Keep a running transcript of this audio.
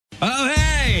Oh,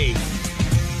 hey!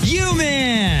 You,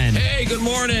 man! Hey, good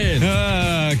morning.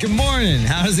 Good morning.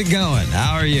 How's it going?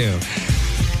 How are you?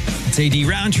 It's A.D.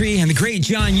 Roundtree and the great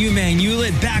John U-Man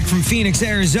Hewlett back from Phoenix,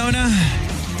 Arizona.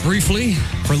 Briefly.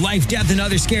 For life, death, and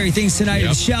other scary things tonight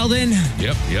in Sheldon.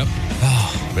 Yep.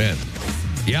 Oh, man.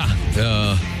 Yeah.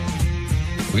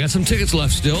 We got some tickets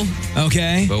left still.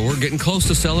 Okay. But we're getting close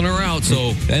to selling her out,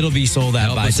 so... It'll be sold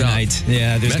out by tonight.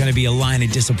 Yeah, there's going to be a line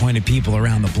of disappointed people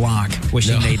around the block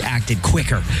wishing they'd acted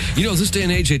quicker. You know, this day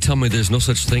and age, they tell me there's no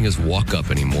such thing as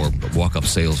walk-up anymore, walk-up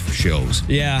sales for shows.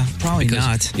 Yeah, probably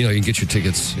not. You know, you can get your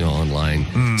tickets,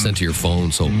 online, sent to your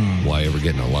phone, so why ever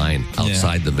get in a line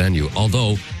outside the venue?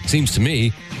 Although, it seems to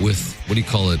me, with,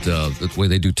 the way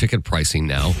they do ticket pricing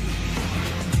now,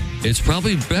 it's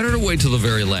probably better to wait till the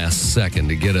very last second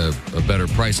to get a better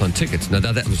price on tickets. Now,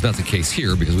 that was not the case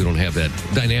here because we don't have that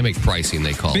dynamic pricing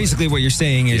they call Basically, what you're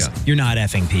saying is you're not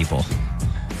effing people.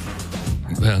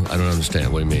 Well, I don't understand.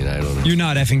 What do you mean? I don't know. You're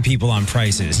not effing people on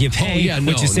prices. You pay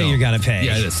what you say you're going to pay.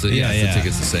 Yeah, the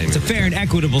ticket's the same. It's a fair and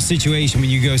equitable situation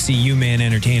when you go see You-Man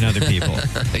entertain other people.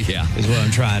 Yeah. Is what I'm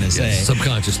trying to say.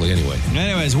 Subconsciously, anyway.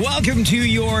 Anyways, welcome to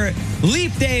your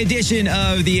Leap Day edition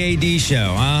of the AD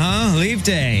Show. Leap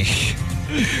Day.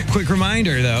 Quick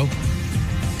reminder, though.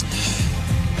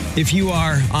 If you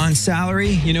are on salary,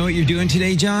 you know what you're doing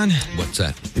today, John? What's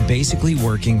that? You're basically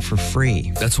working for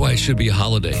free. That's why it should be a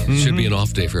holiday. It should be an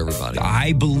off day for everybody.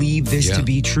 I believe this to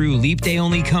be true. Leap Day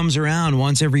only comes around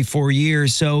once every 4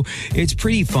 years, so it's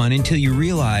pretty fun until you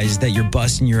realize that you're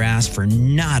busting your ass for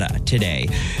nada today.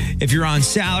 If you're on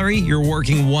salary, you're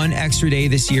working one extra day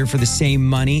this year for the same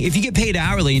money. If you get paid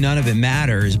hourly, none of it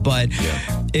matters, but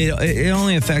it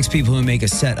only affects people who make a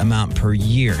set amount per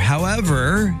year.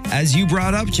 However, as you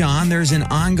brought up, John, there's an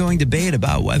ongoing debate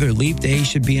about whether Leap Day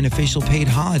should be an official paid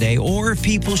holiday or if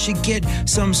people should get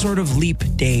some sort of Leap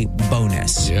Day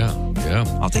bonus. Yeah.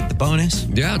 I'll take the bonus.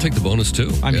 Yeah, I'll take the bonus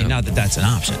too. I mean, not that that's an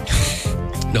option.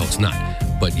 No, it's not.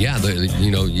 But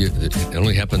it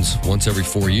only happens once every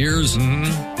 4 years. You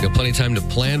got plenty of time to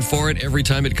plan for it every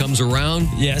time it comes around.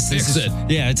 Yes, it's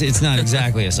not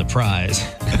exactly a surprise.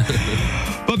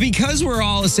 But because we're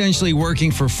all essentially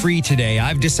working for free today,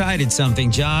 I've decided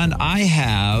something, John. I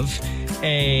have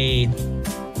a...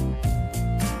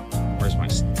 Where's my...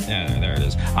 Yeah, there it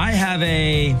is. I have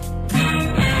a...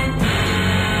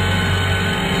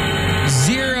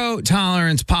 zero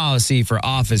tolerance policy for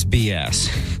office BS.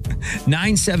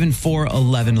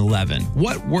 974-1111.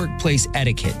 What workplace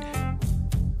etiquette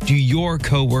do your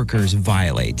coworkers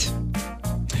violate?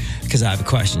 Because I have a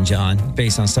question, John,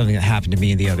 based on something that happened to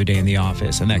me the other day in the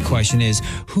office. And that question is,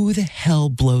 who the hell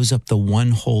blows up the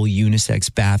one-hole unisex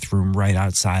bathroom right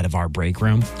outside of our break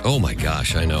room? Oh, my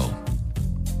gosh, I know.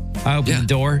 I opened the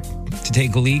door to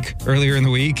take a leak earlier in the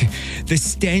week. The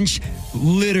stench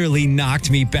literally knocked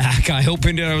me back. I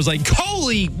opened it. I was like,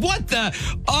 holy, what the?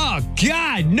 Oh,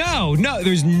 God, no.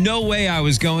 There's no way I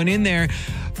was going in there.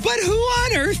 But who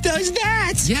on earth does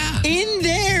that? Yeah. In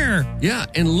there. Yeah,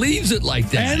 and leaves it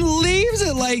like that.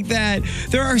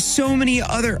 There are so many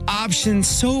other options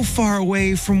so far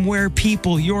away from where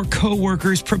people, your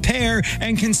coworkers, prepare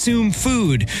and consume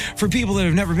food. For people that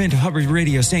have never been to Hubbard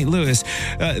Radio St. Louis,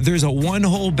 there's a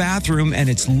one-hole bathroom, and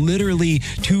it's literally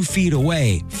 2 feet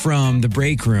away from the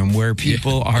break room where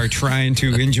people are trying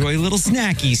to enjoy a little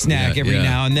snack every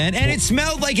now and then. And it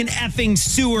smelled like an effing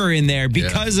sewer in there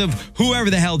because of whoever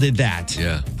the hell did that.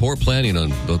 Yeah, poor planning on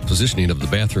the positioning of the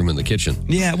bathroom in the kitchen.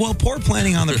 Yeah, well, poor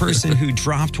planning on the person who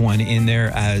dropped one in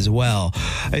there as well.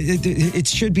 It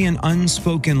should be an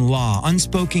unspoken law,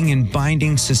 unspoken and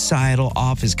binding societal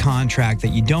office contract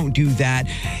that you don't do that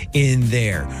in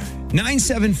there.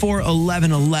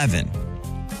 974-1111.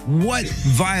 What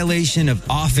violation of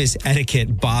office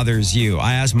etiquette bothers you?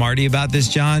 I asked Marty about this,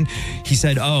 John. He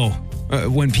said,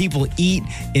 when people eat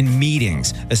in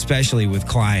meetings, especially with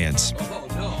clients.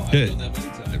 I've done that many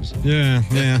times. Yeah.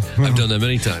 I've done that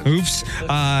many times. Oops.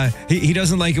 He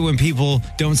doesn't like it when people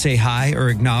don't say hi or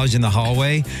acknowledge in the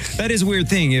hallway. That is a weird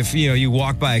thing. If you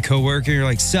walk by a coworker, you're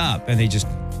like, sup, and they just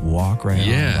walk right on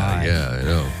by. Yeah, I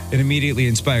know. It immediately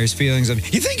inspires feelings of,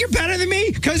 you think you're better than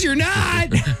me? Because you're not.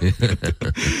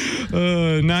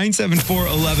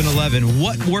 974-1111.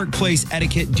 What workplace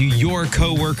etiquette do your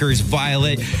coworkers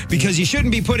violate? Because you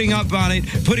shouldn't be putting up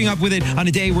with it on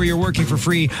a day where you're working for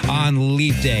free on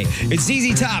Leap Day. It's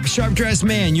ZZ Top, Sharp Dressed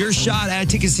Man. Your shot at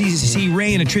Ticket See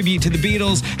Rain, a tribute to the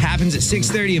Beatles, happens at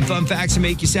 6:30, and fun facts to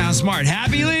make you sound smart.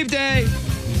 Happy Leap Day!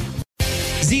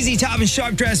 ZZ Top and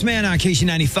Sharp Dressed Man on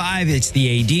KC95. It's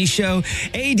the AD show.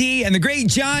 AD and the great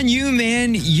John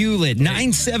Uman Hewlett.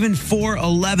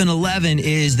 974-1111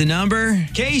 is the number.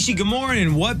 Casey, good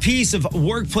morning. What piece of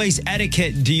workplace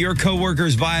etiquette do your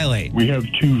coworkers violate? We have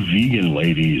two vegan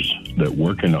ladies that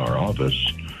work in our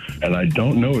office, and I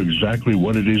don't know exactly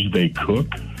what it is they cook,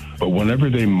 but whenever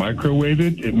they microwave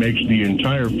it, it makes the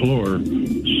entire floor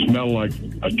smell like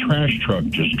a trash truck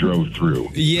just drove through.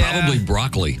 Yeah.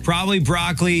 Probably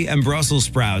broccoli and Brussels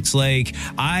sprouts. Like,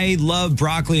 I love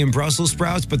broccoli and Brussels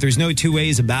sprouts, but there's no two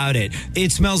ways about it.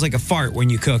 It smells like a fart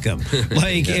when you cook them.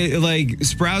 Like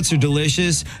sprouts are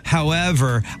delicious.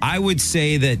 However, I would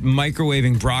say that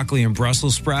microwaving broccoli and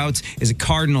Brussels sprouts is a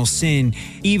cardinal sin,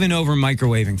 even over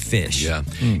microwaving fish. Yeah.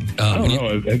 I don't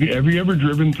know. Have you ever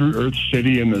driven through Earth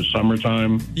City in the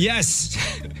summertime? Yes.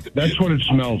 That's what it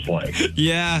smells like.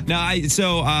 Yeah. No,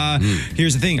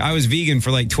 here's the thing. I was vegan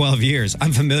for like 12 years.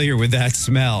 I'm familiar with that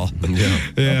smell.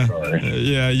 Yeah.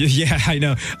 Yeah, I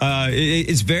know.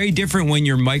 It's very different when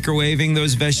you're microwaving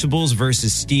those vegetables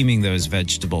versus steaming those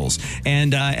vegetables.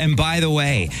 And by the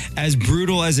way, as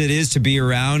brutal as it is to be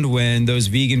around when those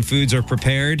vegan foods are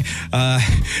prepared,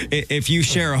 if you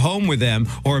share a home with them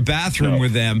or a bathroom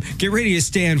with them, get ready to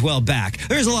stand well back.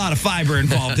 There's a lot of fiber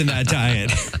involved in that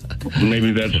diet.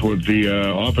 Maybe that's what the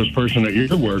office person at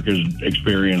your work is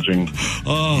experiencing.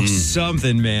 Oh,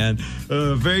 something, man.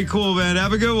 Very cool, man.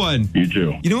 Have a good one. You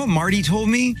too. You know what Marty told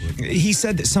me? He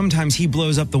said that sometimes he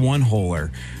blows up the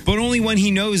one-holer, but only when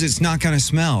he knows it's not going to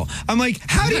smell. I'm like,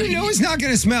 how do you know it's not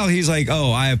going to smell? He's like,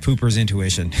 oh, I have pooper's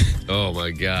intuition. Oh,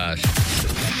 my gosh.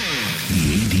 The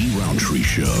AD Roundtree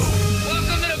Show.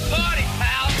 Welcome to the party,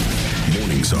 pal.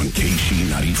 Mornings on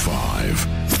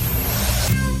KC95.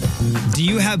 Do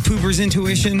you have pooper's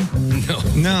intuition?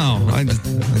 No.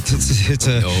 It's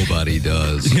a... Nobody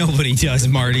does. Nobody does,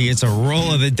 Marty. It's a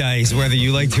roll of the dice, whether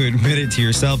you like to admit it to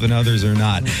yourself and others or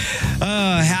not.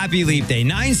 Happy Leap Day.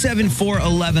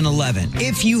 974-1111.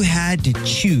 If you had to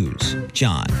choose,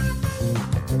 John,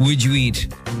 would you eat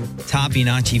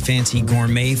toppy-notchy fancy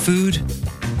gourmet food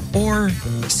or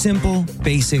simple,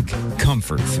 basic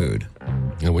comfort food?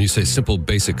 And when you say simple,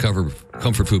 basic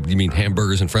comfort food, you mean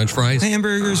hamburgers and French fries?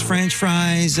 Hamburgers, French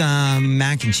fries,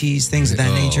 mac and cheese, things of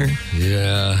that nature.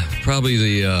 Yeah, probably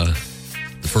the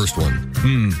first one.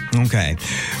 Okay.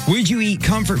 Would you eat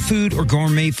comfort food or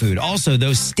gourmet food? Also,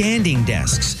 those standing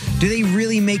desks, do they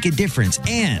really make a difference?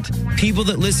 And people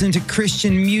that listen to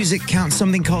Christian music count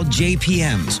something called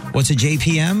JPMs. What's a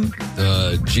JPM?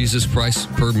 Jesus price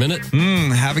per minute.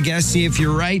 Have a guess. See if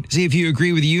you're right. See if you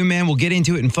agree with you, man. We'll get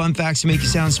into it in fun facts to make you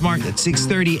sound smart at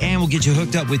 6:30, and we'll get you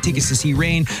hooked up with tickets to see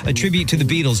Rain, a tribute to the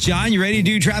Beatles. John, you ready to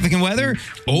do traffic and weather?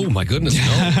 Oh, my goodness, no.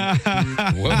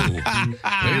 Whoa.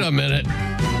 Wait a minute.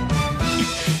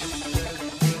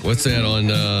 What's that on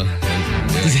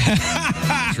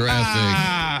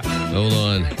traffic? Hold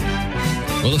on.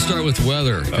 Well, let's start with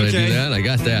weather. Can I do that? I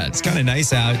got that. It's kind of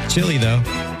nice out. Chilly, though.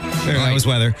 That was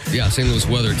weather. Yeah, St. Louis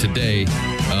weather today.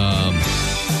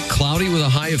 Cloudy with a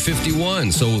high of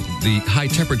 51. So the high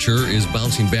temperature is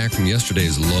bouncing back from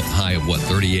yesterday's low high of,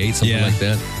 38, something like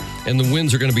that. And the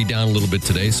winds are going to be down a little bit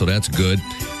today, so that's good.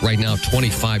 Right now,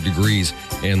 25 degrees,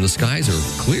 and the skies are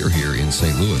clear here in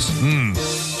St. Louis.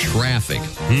 Traffic.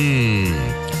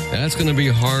 That's going to be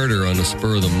harder on the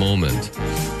spur of the moment.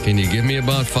 Can you give me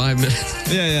about 5 minutes?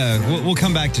 Yeah. We'll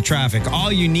come back to traffic.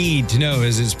 All you need to know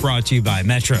is it's brought to you by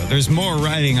Metro. There's more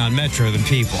riding on Metro than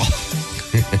people.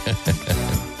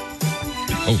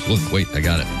 Oh, look, wait, I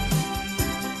got it.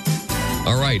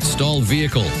 All right, stalled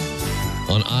vehicle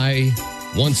on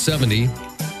I-170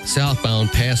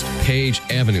 southbound past Page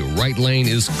Avenue. Right lane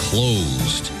is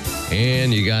closed.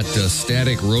 And you got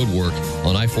static road work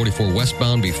on I-44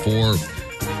 westbound before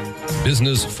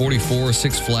Business 44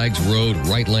 Six Flags Road.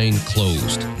 Right lane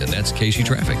closed. And that's KC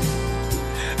traffic.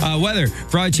 Weather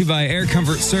brought to you by Air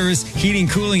Comfort Service, Heating,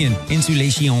 Cooling, and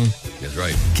Insulation. That's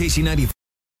right. KC95.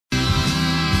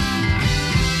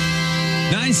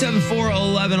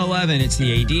 974-1111. It's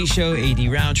the AD show, AD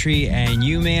Roundtree, and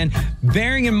you, man.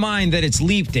 Bearing in mind that it's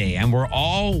Leap Day and we're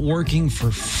all working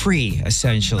for free,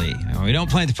 essentially. We don't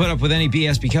plan to put up with any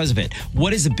BS because of it.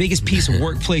 What is the biggest piece of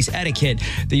workplace etiquette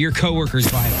that your coworkers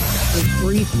violate? There's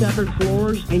 3 separate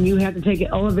floors, and you have to take an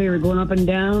elevator going up and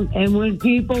down. And when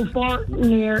people fart in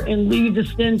there and leave the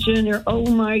stench in there,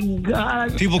 oh my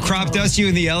God. People crop dust you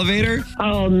in the elevator?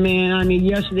 Oh man, I mean,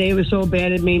 yesterday it was so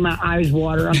bad it made my eyes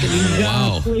water. I'm thinking, God.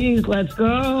 Wow. Please, let's go.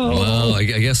 Well, I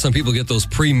guess some people get those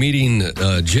pre-meeting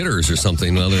jitters or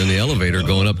something while they're in the elevator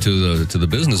going up to the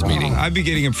business meeting. I'd be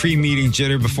getting a pre-meeting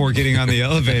jitter before getting on the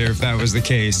elevator if that was the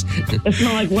case. It's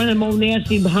not like one of them old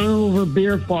nasty hungover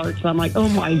beer farts. I'm like, oh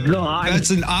my God. That's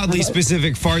an oddly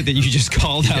specific fart that you just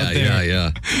called out there.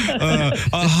 Yeah.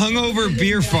 A hungover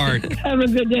beer fart. Have a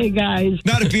good day, guys.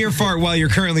 Not a beer fart while you're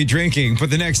currently drinking, but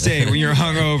the next day when you're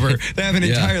hungover, they have an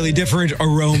entirely different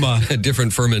aroma. A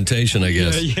different fermentation, I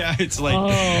guess. Yeah, it's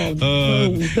like...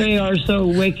 they are so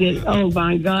wicked. Oh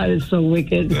my God, it's so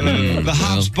wicked. The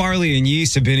hops, barley, and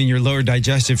yeast have been in your lower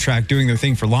digestive tract doing their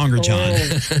thing for longer, John.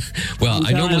 Well,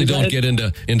 I normally don't get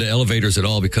into elevators at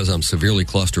all because I'm severely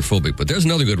claustrophobic, but there's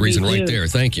another good reason right there.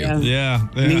 Thank you. Yeah.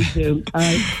 Me too. All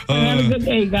right. Have a good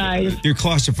day, guys. Your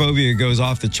claustrophobia goes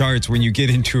off the charts when you get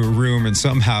into a room and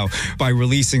somehow by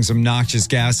releasing some noxious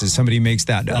gases, somebody makes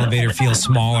that elevator feel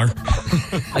smaller.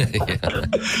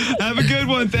 Have a good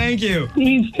one. Thank you.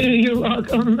 You too. You're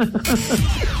welcome.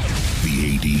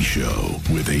 The AD Show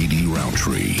with AD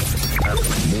Roundtree.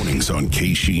 Mornings on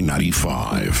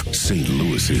KC95, St.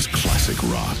 Louis's classic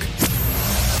rock.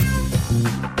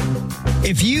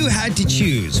 If you had to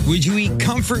choose, would you eat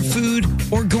comfort food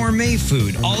or gourmet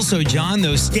food? Also, John,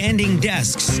 those standing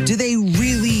desks, do they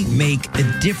really make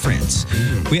a difference?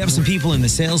 We have some people in the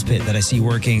sales pit that I see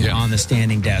working on the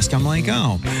standing desk. I'm like,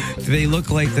 oh, do they look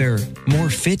like they're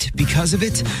more fit because of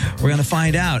it? We're going to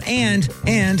find out. And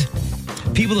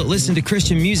people that listen to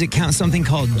Christian music count something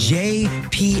called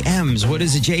JPMs. What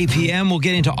is a JPM? We'll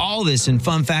get into all this and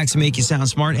fun facts to make you sound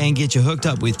smart and get you hooked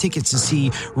up with tickets to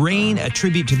see Rain, a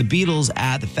tribute to the Beatles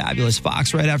at the Fabulous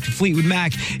Fox right after Fleetwood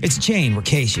Mac. It's a chain. We're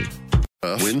Casey.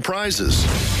 Win prizes.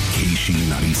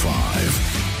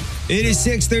 KC95. It is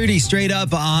 6:30 straight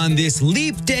up on this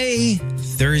Leap Day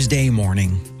Thursday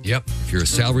morning. Yep. If you're a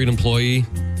salaried employee,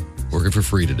 working for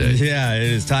free today. Yeah, it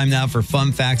is time now for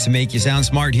fun facts to make you sound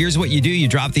smart. Here's what you do. You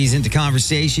drop these into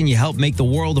conversation. You help make the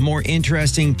world a more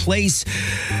interesting place.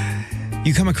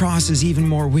 You come across as even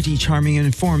more witty, charming, and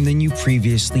informed than you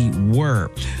previously were.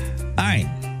 All right,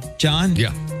 John?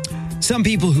 Yeah. Some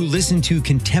people who listen to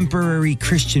contemporary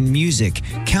Christian music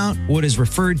count what is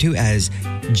referred to as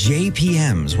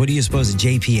JPMs. What do you suppose a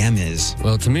JPM is?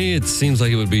 Well, to me, it seems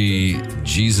like it would be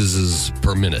Jesus's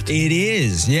per minute. It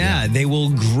is, yeah. They will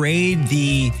grade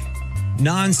the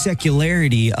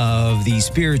non-secularity of the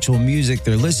spiritual music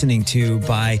they're listening to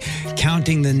by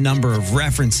counting the number of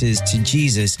references to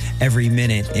Jesus every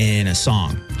minute in a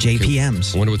song.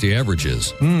 JPMs. I wonder what the average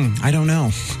is. I don't know.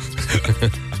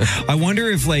 I wonder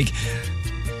if,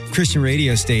 Christian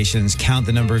radio stations count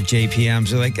the number of JPMs.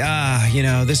 They're like,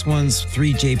 this one's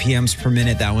 3 JPMs per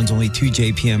minute. That one's only 2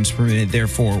 JPMs per minute.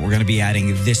 Therefore, we're going to be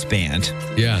adding this band.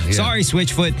 Yeah. Sorry,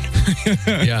 Switchfoot.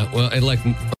 Yeah, well, and like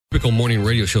typical morning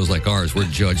radio shows like ours, we're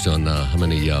judged on how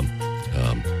many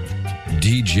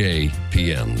DJ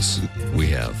PMs we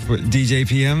have. DJ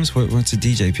PMs? What's a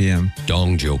DJ PM?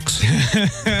 Dong jokes.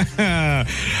 All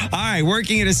right,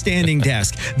 working at a standing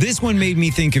desk. This one made me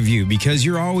think of you because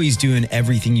you're always doing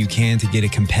everything you can to get a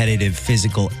competitive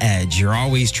physical edge. You're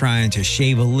always trying to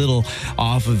shave a little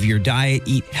off of your diet,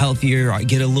 eat healthier,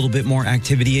 get a little bit more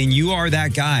activity, and you are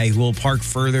that guy who will park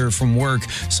further from work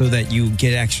so that you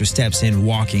get extra steps in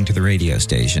walking to the radio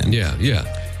station. Yeah.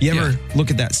 You ever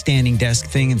look at that standing desk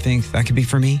thing and think, that could be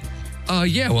for me?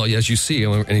 Yeah, well, as you see,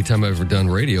 anytime I've ever done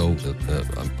radio,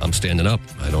 I'm standing up.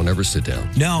 I don't ever sit down.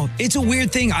 No, it's a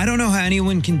weird thing. I don't know how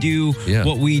anyone can do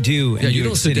what we do. Yeah, you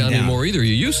don't sit down anymore either.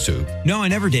 You used to. No, I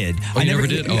never did. Oh, you never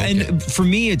did? Oh, okay. And for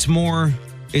me,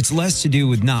 it's less to do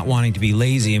with not wanting to be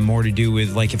lazy and more to do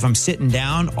with, if I'm sitting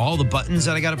down, all the buttons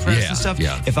that I got to press and stuff.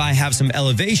 Yeah. If I have some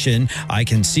elevation, I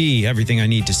can see everything I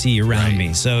need to see around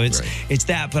me. So it's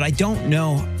that, but I don't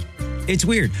know. It's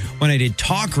weird. When I did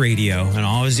talk radio and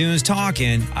all I was doing was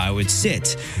talking, I would sit.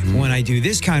 Mm-hmm. When I do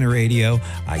this kind of radio,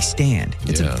 I stand.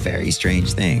 It's a very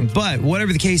strange thing. But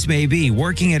whatever the case may be,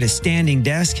 working at a standing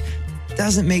desk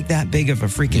doesn't make that big of a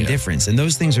freaking difference. And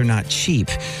those things are not cheap.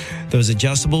 Those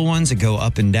adjustable ones that go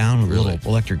up and down with a little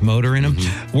electric motor in them.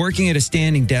 Mm-hmm. Working at a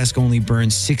standing desk only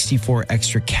burns 64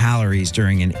 extra calories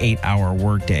during an 8-hour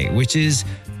workday, which is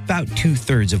about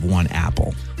 2/3 of one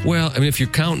apple. Well, I mean, if you're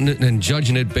counting it and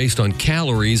judging it based on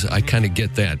calories, I kind of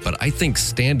get that. But I think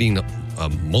standing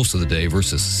most of the day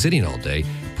versus sitting all day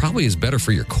probably is better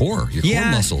for your core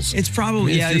muscles. It's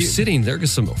probably, if you're sitting there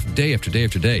some day after day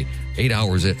after day, 8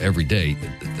 hours every day,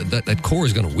 that core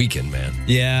is going to weaken, man.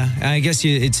 Yeah, I guess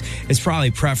it's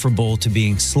probably preferable to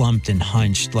being slumped and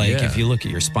hunched, if you look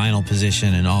at your spinal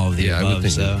position and all of the above. I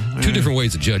would think two different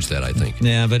ways to judge that, I think.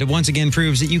 Yeah, but it once again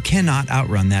proves that you cannot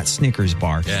outrun that Snickers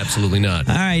bar. Absolutely not.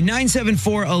 All right,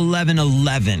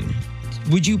 974-1111.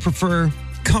 Would you prefer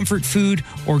comfort food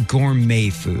or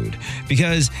gourmet food?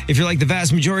 Because if you're like the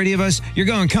vast majority of us, you're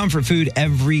going comfort food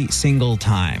every single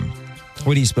time.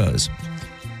 What do you suppose?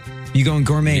 You going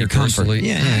gourmet or comfort?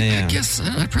 Yeah. I guess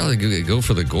I'd probably go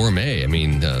for the gourmet. I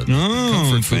mean,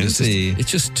 comfort food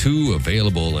it's just too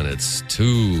available, and it's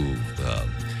too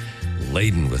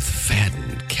laden with fat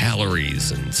and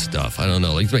calories and stuff. I don't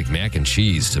know. Like, make mac and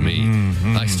cheese to me.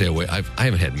 Mm-hmm. I stay away. I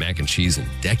haven't had mac and cheese in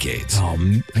decades. I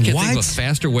can't think of a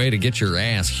faster way to get your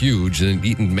ass huge than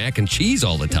eating mac and cheese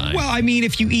all the time. Well, I mean,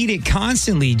 if you eat it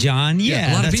constantly, John,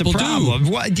 a lot that's of people a problem.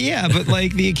 do. What? Yeah, but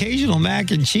like the occasional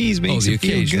mac and cheese makes it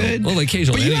feel good. Well, the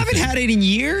occasional But you anything. haven't had it in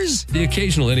years? The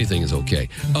occasional anything is okay.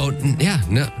 Oh, yeah,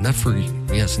 not for,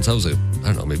 since I was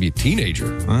maybe a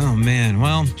teenager. Oh, man.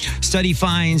 Well, study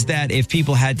finds that if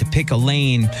people had to pick a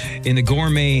lane in the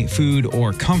gourmet food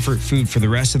or comfort food for the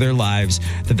rest of their lives,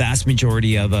 the vast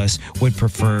majority of us would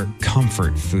prefer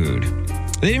comfort food.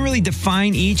 They didn't really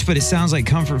define each, but it sounds like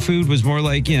comfort food was more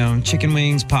like, chicken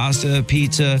wings, pasta,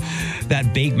 pizza,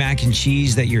 that baked mac and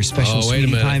cheese that your special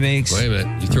sweetie pie makes. Wait a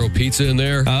minute. You throw pizza in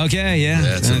there? Okay, yeah.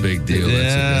 That's a big deal.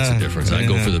 That's a difference. I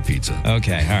go for the pizza.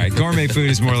 Okay, all right. Gourmet food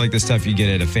is more like the stuff you get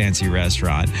at a fancy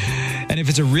restaurant. And if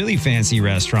it's a really fancy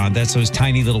restaurant, that's those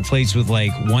tiny little plates with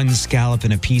like one scallop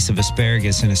and a piece of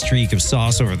asparagus and a streak of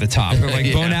sauce over the top. They're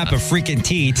like Bon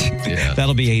Appetit. Yeah.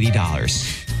 That'll be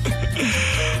 $80.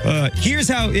 Here's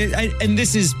how, and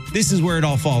this is where it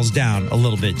all falls down a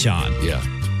little bit, John. Yeah.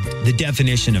 The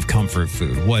definition of comfort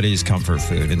food. What is comfort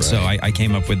food? And so I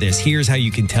came up with this. Here's how you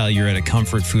can tell you're at a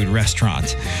comfort food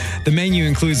restaurant. The menu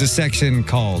includes a section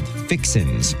called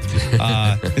Fixins.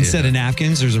 Instead of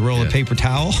napkins, there's a roll of paper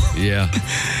towel. Yeah.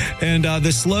 And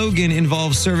the slogan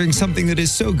involves serving something that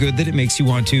is so good that it makes you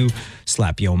want to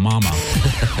slap your mama.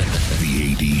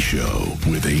 The AD Show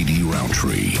with AD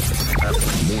Roundtree.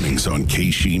 Mornings on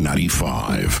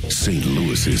KC95, St.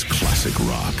 Louis's classic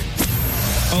rock.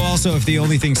 Oh, also, if the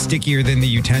only thing stickier than the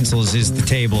utensils is the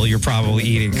table, you're probably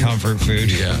eating comfort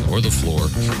food. Yeah, or the floor.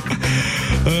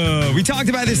 We talked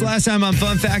about this last time on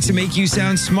Fun Facts to Make You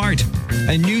Sound Smart.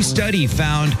 A new study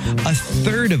found a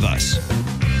third of us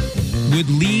would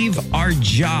leave our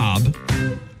job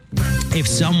if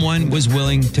someone was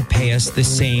willing to pay us the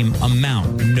same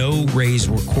amount. No raise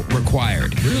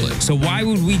required. Really? So why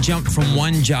would we jump from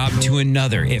one job to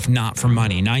another if not for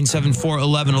money?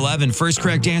 974-1111. First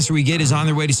correct answer we get is On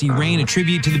Their Way to See Rain, a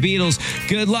tribute to the Beatles.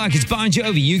 Good luck. It's Bon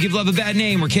Jovi. You Give Love a Bad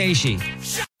Name. We're Casey.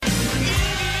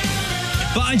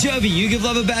 Bon Jovi, You Give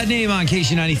Love a Bad Name on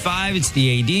KC95. It's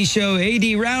the AD Show. AD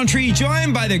Roundtree,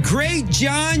 joined by the great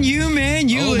John Uman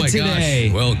today.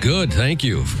 Gosh. Well, good. Thank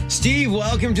you. Steve,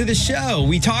 welcome to the show.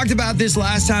 We talked about this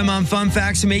last time on Fun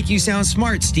Facts to Make You Sound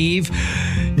Smart, Steve.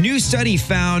 New study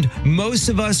found most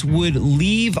of us would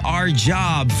leave our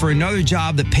job for another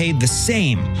job that paid the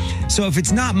same. So if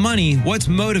it's not money, what's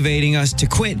motivating us to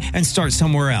quit and start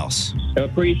somewhere else?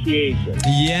 Appreciation.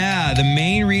 Yeah, the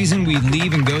main reason we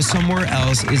leave and go somewhere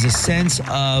else is a sense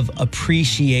of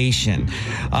appreciation.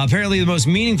 Apparently, the most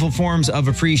meaningful forms of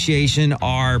appreciation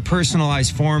are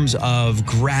personalized forms of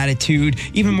gratitude,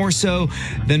 even more so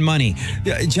than money.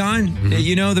 John,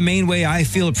 you know the main way I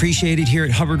feel appreciated here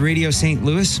at Hubbard Radio St.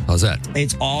 Louis? How's that?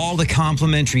 It's all the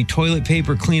complimentary toilet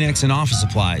paper, Kleenex, and office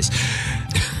supplies.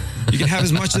 You can have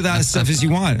as much of that stuff as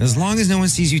you want, as long as no one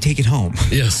sees you take it home.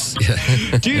 Yes. Yeah.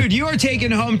 Dude, you are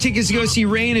taking home tickets to go see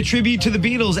Rain, a tribute to the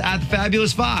Beatles at the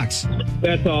Fabulous Fox.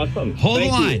 That's awesome. Hold the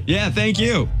line. Yeah, thank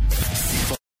you.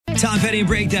 Tom Petty and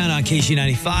Breakdown on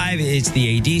KC95. It's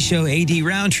the AD Show. AD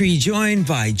Roundtree joined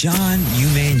by John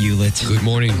Uman. Good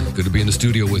morning. Good to be in the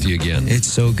studio with you again. It's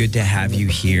so good to have you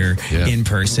here in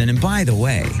person. And by the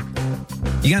way,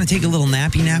 you got to take a little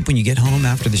nappy nap when you get home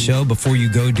after the show before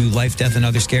you go do Life, Death, and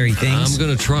Other Scary Things? I'm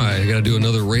going to try. I got to do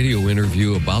another radio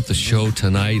interview about the show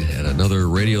tonight at another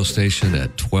radio station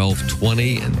at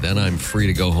 12:20, and then I'm free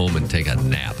to go home and take a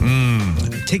nap.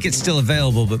 Tickets still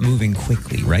available, but moving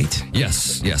quickly, right?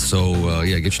 Yes. So,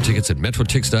 get your tickets at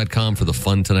metrotix.com for the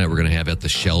fun tonight we're going to have at the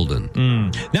Sheldon.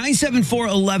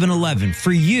 974-1111.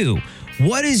 For you,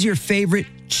 what is your favorite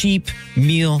cheap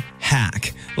meal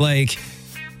hack? Like,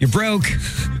 you're broke,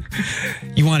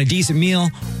 You want a decent meal?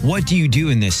 What do you do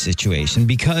in this situation?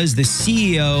 Because the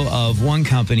CEO of one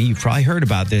company, you've probably heard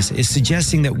about this, is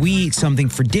suggesting that we eat something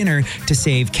for dinner to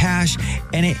save cash,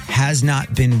 and it has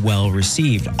not been well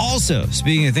received. Also,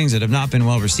 speaking of things that have not been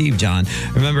well received, John,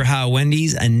 remember how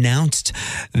Wendy's announced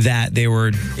that they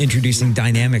were introducing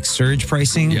dynamic surge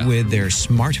pricing with their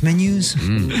smart menus?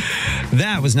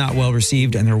 That was not well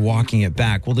received, and they're walking it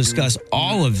back. We'll discuss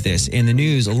all of this in the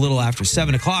news a little after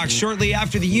 7 o'clock, shortly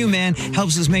after the U-Man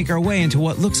helps us make our way into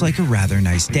what looks like a rather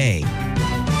nice day.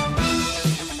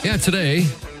 Yeah, today.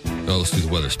 Oh, let's do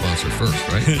the weather sponsor first,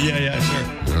 right? Yeah,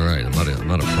 sure. All right,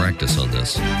 I'm out of practice on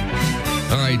this.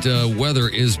 All right, weather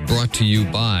is brought to you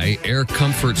by Air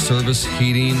Comfort Service,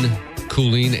 Heating,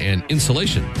 Cooling, and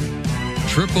Insulation.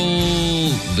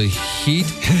 Triple the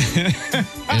heat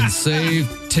and save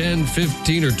 10,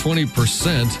 15, or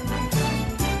 20%.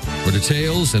 For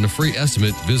details and a free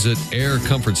estimate, visit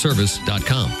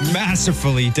aircomfortservice.com.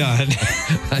 Masterfully done.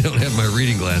 I don't have my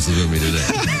reading glasses with me today.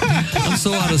 I'm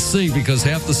so out of sync because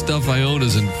half the stuff I own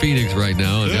is in Phoenix right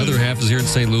now, and the other half is here in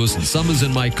St. Louis, and some is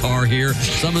in my car here,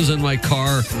 some is in my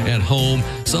car at home,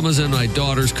 some is in my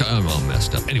daughter's car. I'm all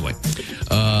messed up. Anyway,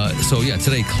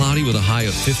 today cloudy with a high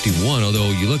of 51, although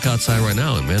you look outside right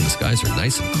now, and man, the skies are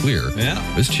nice and clear. Yeah.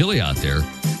 It's chilly out there.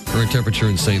 Current temperature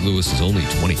in St. Louis is only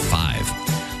 25.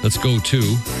 Let's go to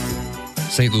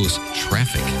St. Louis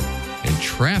traffic. And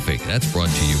traffic, that's brought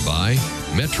to you by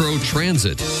Metro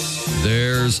Transit.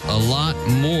 There's a lot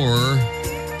more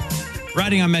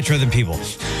riding on Metro than people.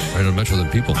 Right on Metro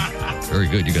than people. Very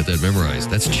good. You got that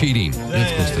memorized. That's cheating.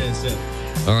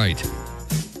 All right.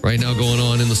 Right now going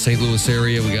on in the St. Louis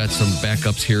area, we got some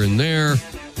backups here and there.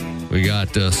 We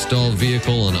got a stalled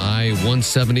vehicle on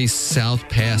I-170 south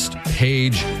past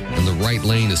Page, and the right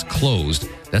lane is closed.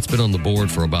 That's been on the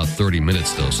board for about 30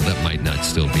 minutes, though, so that might not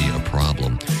still be a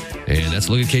problem. And that's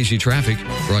a look at KC Traffic,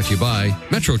 brought to you by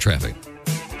Metro Traffic.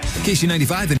 KC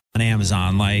 95 on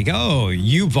Amazon, like, oh,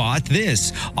 you bought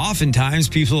this. Oftentimes,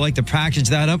 people like to package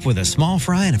that up with a small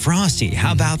fry and a Frosty.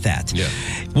 How about that? Yeah.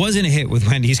 Wasn't a hit with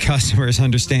Wendy's customers,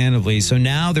 understandably. So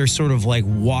now they're sort of like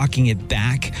walking it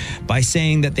back by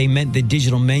saying that they meant the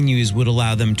digital menus would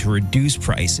allow them to reduce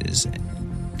prices.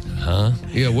 Huh?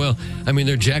 Yeah, well, I mean,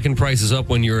 they're jacking prices up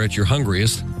when you're at your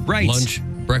hungriest. Right. Lunch,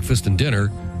 breakfast, and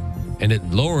dinner.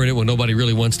 And lowering it when nobody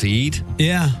really wants to eat.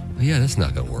 Yeah. Yeah, that's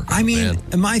not going to work. I mean,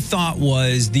 my thought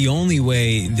was the only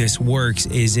way this works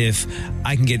is if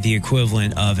I can get the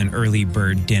equivalent of an early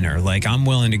bird dinner. Like, I'm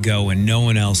willing to go when no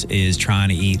one else is trying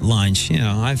to eat lunch. You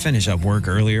know, I finish up work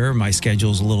earlier. My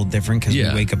schedule's a little different because we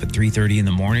wake up at 3:30 in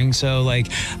the morning. So, like,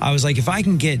 I was like, if I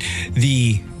can get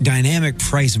the dynamic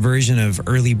price version of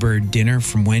early bird dinner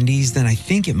from Wendy's, then I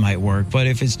think it might work. But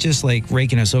if it's just like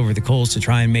raking us over the coals to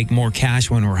try and make more cash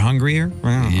when we're hungrier,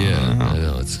 I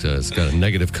know. It's got a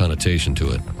negative connotation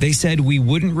to it. They said we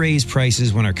wouldn't raise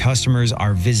prices when our customers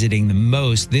are visiting the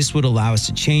most. This would allow us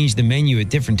to change the menu at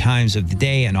different times of the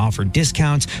day and offer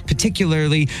discounts,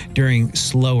 particularly during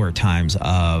slower times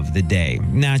of the day.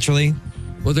 Naturally.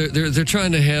 Well, they're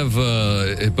trying to have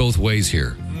it both ways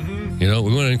here. You know,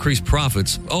 we want to increase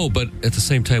profits. Oh, but at the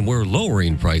same time, we're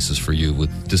lowering prices for you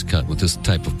with discount with this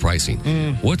type of pricing.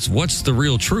 What's the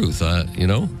real truth? You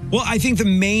know? Well, I think the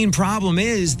main problem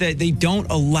is that they don't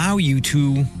allow you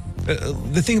to.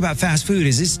 The thing about fast food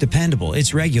is it's dependable.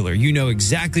 It's regular. You know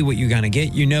exactly what you're going to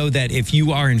get. You know that if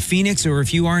you are in Phoenix or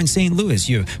if you are in St. Louis,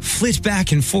 you flit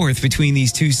back and forth between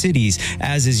these two cities,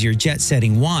 as is your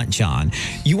jet-setting want, John.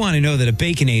 You want to know that a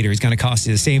Baconator is going to cost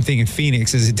you the same thing in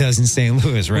Phoenix as it does in St.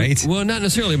 Louis, right? Well, not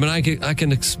necessarily, but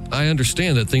I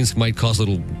understand that things might cost a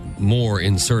little more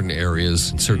in certain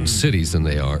areas, in certain cities than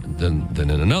they are than in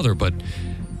another. But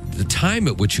the time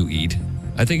at which you eat,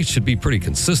 I think it should be pretty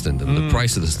consistent, and the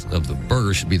price of the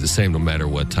burger should be the same no matter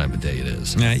what time of day it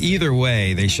is. Now, either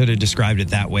way, they should have described it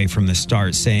that way from the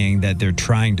start, saying that they're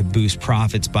trying to boost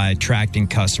profits by attracting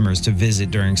customers to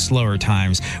visit during slower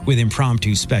times with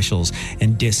impromptu specials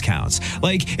and discounts.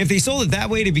 Like, if they sold it that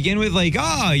way to begin with, like,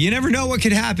 oh, you never know what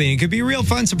could happen. It could be a real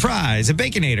fun surprise. A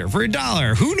Baconator for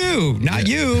 $1. Who knew? Not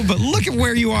you, but look at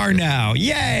where you are now.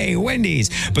 Yay, Wendy's.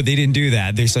 But they didn't do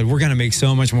that. They said, we're going to make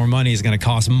so much more money. It's going to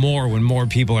cost more when more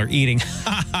people are eating.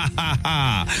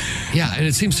 Yeah, and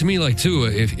it seems to me like, too,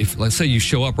 if let's say you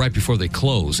show up right before they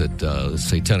close at, let's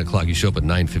say, 10 o'clock, you show up at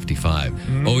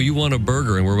 9:55. Oh, you want a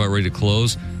burger and we're about ready to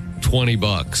close?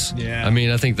 $20. Yeah. I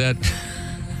mean, I think that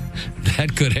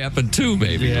could happen, too,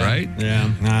 maybe, right? Yeah,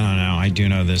 I don't know. I do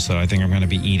know this, though. I think I'm going to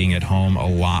be eating at home a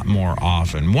lot more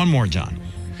often. One more, John.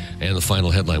 And the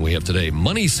final headline we have today,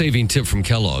 money-saving tip from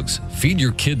Kellogg's. Feed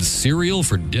your kids cereal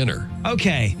for dinner.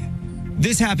 Okay.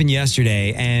 This happened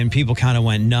yesterday, and people kind of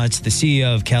went nuts. The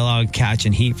CEO of Kellogg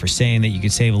catching heat for saying that you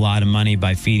could save a lot of money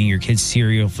by feeding your kids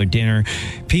cereal for dinner.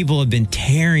 People have been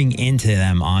tearing into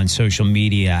them on social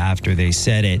media after they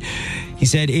said it. He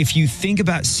said, if you think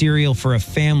about cereal for a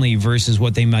family versus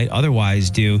what they might otherwise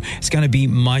do, it's going to be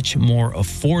much more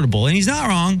affordable. And he's not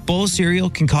wrong. Bowl of cereal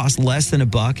can cost less than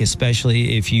 $1,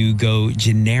 especially if you go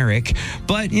generic.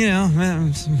 But, you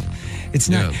know, it's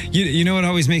not. Yeah. You know what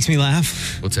always makes me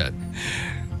laugh? What's that?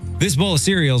 This bowl of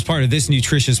cereal is part of this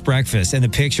nutritious breakfast, and the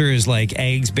picture is like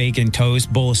eggs, bacon,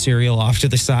 toast, bowl of cereal off to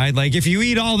the side. Like, if you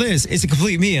eat all this, it's a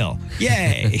complete meal.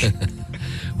 Yay.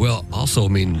 Well, also, I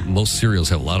mean, most cereals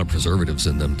have a lot of preservatives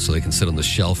in them, so they can sit on the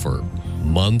shelf for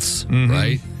months,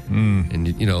 right?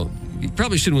 And, you know, you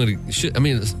probably shouldn't. I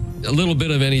mean, a little bit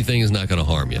of anything is not going to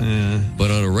harm you. But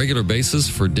on a regular basis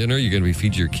for dinner, you're going to be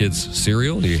feeding your kids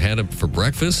cereal. You had it for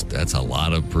breakfast. That's a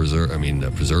lot of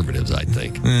preservatives, I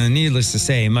think. Needless to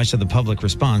say, much of the public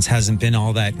response hasn't been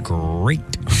all that great,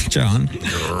 John.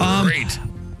 Great.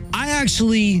 I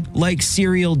actually like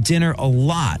cereal dinner a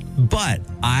lot, but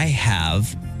I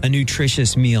have a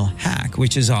nutritious meal hack,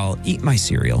 which is I'll eat my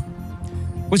cereal.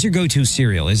 What's your go-to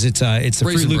cereal? It's the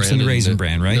Fruit Loops and the Raisin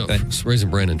Bran, right? No, it's Raisin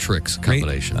Bran and Trix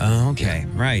combination. Okay,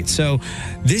 right. So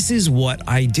this is what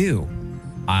I do.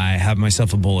 I have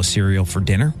myself a bowl of cereal for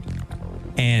dinner.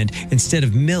 And instead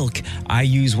of milk, I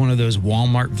use one of those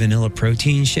Walmart vanilla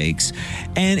protein shakes.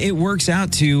 And it works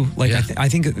out to, like, I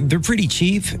think they're pretty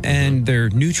cheap and their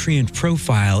nutrient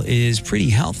profile is pretty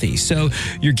healthy. So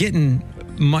you're getting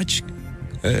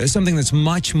something that's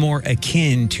much more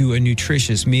akin to a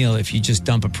nutritious meal if you just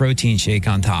dump a protein shake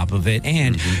on top of it,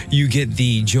 and you get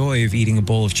the joy of eating a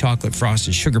bowl of chocolate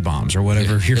frosted sugar bombs or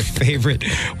whatever your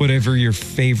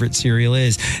favorite cereal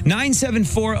is.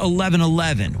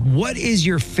 974-1111. What is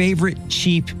your favorite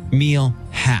cheap meal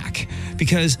hack?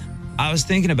 Because I was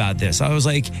thinking about this. I was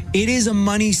like, it is a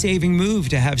money-saving move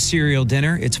to have cereal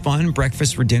dinner. It's fun.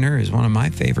 Breakfast for dinner is one of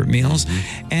my favorite meals.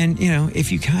 And, you know,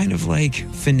 if you kind of like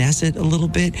finesse it a little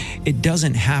bit, it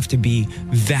doesn't have to be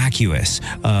vacuous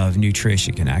of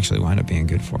nutrition. It can actually wind up being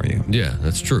good for you. Yeah,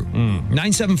 that's true.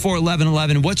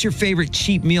 974-1111. What's your favorite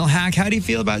cheap meal hack? How do you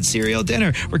feel about cereal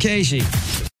dinner? We're Casey.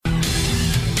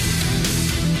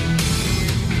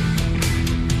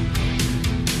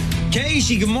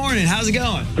 Casey, good morning. How's it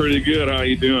going? Pretty good. How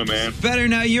you doing, man? Better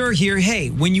now you're here. Hey,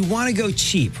 when you want to go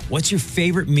cheap, what's your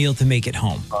favorite meal to make at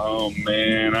home? Oh,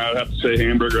 man. I'd have to say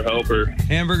Hamburger Helper.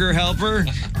 Hamburger Helper?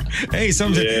 Hey,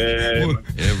 sometimes... Yeah.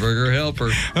 Hamburger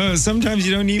Helper. Sometimes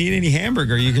you don't need to eat any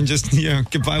hamburger. You can just,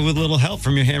 get by with a little help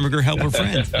from your Hamburger Helper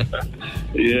friend.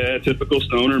 Yeah, typical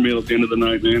stoner meal at the end of the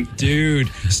night, man. Dude,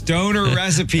 stoner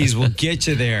recipes will get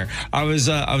you there. I was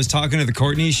talking to the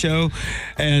Courtney show,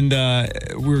 and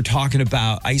we were talking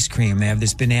about ice cream. They have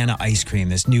this banana ice cream,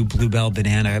 this new Bluebell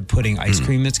banana pudding ice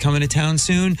cream that's coming to town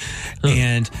soon.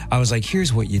 And I was like,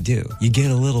 here's what you do. You get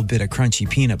a little bit of crunchy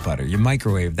peanut butter. You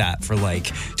microwave that for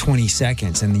like 20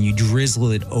 seconds, and then you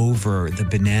drizzle it over the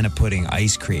banana pudding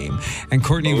ice cream. And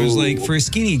Courtney was like, for a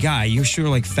skinny guy, you're sure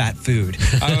like fat food.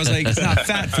 I was like, it's not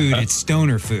fat food, it's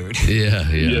stoner food. Yeah.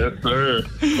 Yes, sir.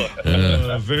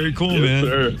 Very cool, Yes, man.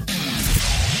 sir.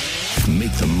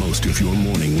 Make the most of your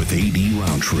morning with A.D.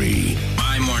 Roundtree.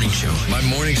 My morning show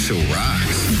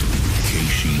rocks.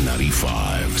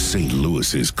 KC95, St.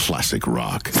 Louis's classic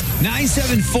rock.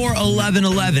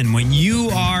 974-1111. When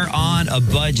you are on a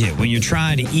budget, when you're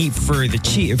trying to eat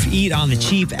on the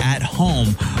cheap at home,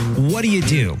 what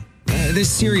do? This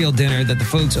cereal dinner that the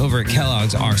folks over at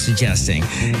Kellogg's are suggesting,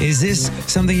 is this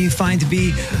something you find to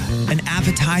be an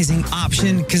appetizing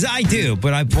option? Because I do,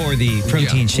 but I pour the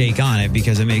protein shake on it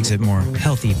because it makes it more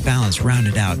healthy, balanced,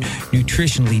 rounded out,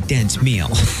 nutritionally dense meal.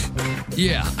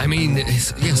 Yeah, I mean,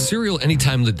 cereal any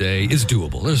time of the day is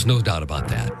doable. There's no doubt about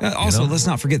that. Also, let's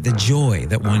not forget the joy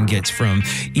that one gets from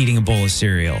eating a bowl of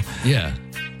cereal. Yeah.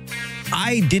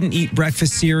 I didn't eat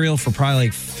breakfast cereal for probably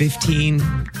like 15,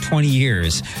 20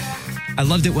 years. I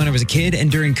loved it when I was a kid,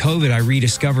 and during COVID, I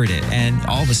rediscovered it. And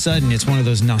all of a sudden, it's one of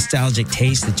those nostalgic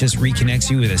tastes that just reconnects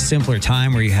you with a simpler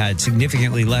time where you had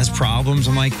significantly less problems.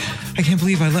 I'm like, I can't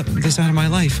believe I let this out of my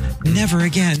life. Never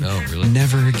again. Oh, really?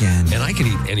 Never again. And I could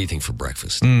eat anything for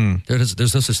breakfast.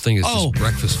 There's no such thing as just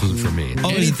breakfast food for me.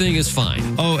 Anything is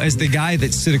fine. Oh, as the guy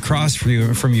that stood across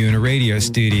from you in a radio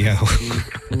studio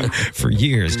for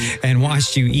years and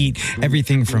watched you eat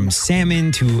everything from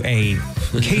salmon to a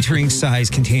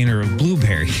catering-sized container of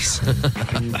blueberries.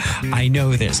 I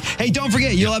know this. Hey, don't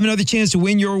forget, you'll have another chance to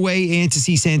win your way in to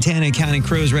see Santana and Counting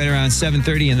Crows right around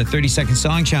 7:30 in the 30-second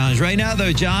song challenge. Right now,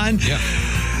 though, John,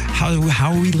 how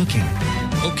are we looking?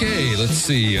 Okay, let's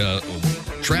see.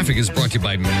 Traffic is brought to you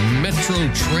by Metro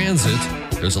Transit.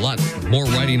 There's a lot more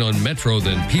riding on Metro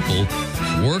than people.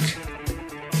 Work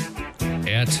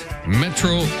at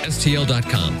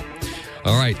metrostl.com.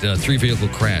 All right, three-vehicle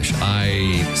crash.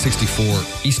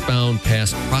 I-64 eastbound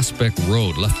past Prospect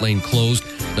Road. Left lane closed.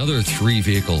 Another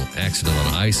three-vehicle accident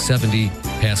on I-70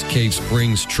 past Cave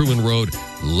Springs, Truman Road.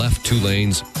 Left 2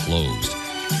 lanes closed.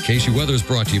 KC Weather is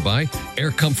brought to you by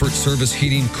Air Comfort Service,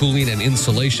 Heating, Cooling, and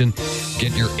Insulation.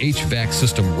 Get your HVAC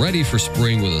system ready for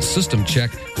spring with a system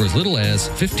check for as little as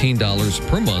 $15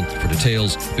 per month. For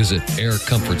details, visit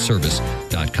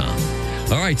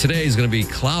aircomfortservice.com. All right, today is going to be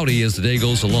cloudy as the day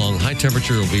goes along. High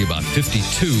temperature will be about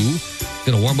 52.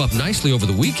 Going to warm up nicely over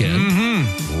the weekend.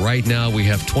 Mm-hmm. Right now, we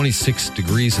have 26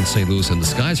 degrees in St. Louis, and the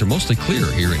skies are mostly clear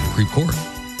here in Creve Coeur.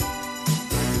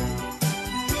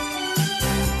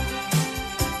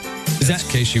 That's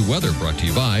KC Weather, brought to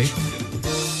you by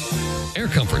Air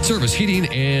Comfort Service, Heating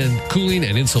and Cooling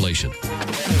and Insulation.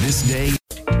 This day.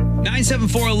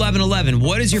 974-1111.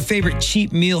 What is your favorite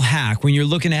cheap meal hack when you're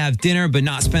looking to have dinner but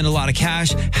not spend a lot of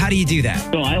cash? How do you do that?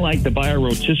 So I like to buy a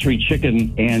rotisserie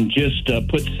chicken and just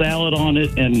put salad on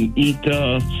it and eat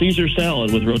Caesar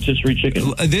salad with rotisserie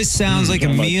chicken. This sounds like a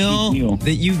meal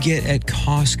that you get at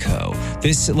Costco.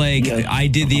 This, I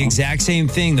did the exact same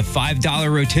thing, the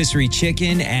 $5 rotisserie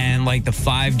chicken and the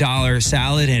 $5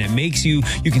 salad, and it makes you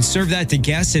can serve that to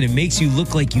guests, and it makes you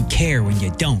look like you care when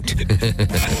you don't.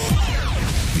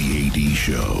 The AD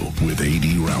Show with AD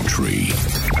Roundtree.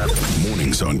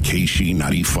 Mornings on KC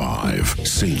 95,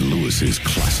 St. Louis's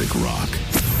classic rock.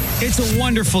 It's a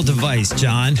wonderful device,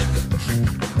 John.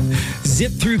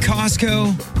 Zip through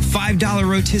Costco, $5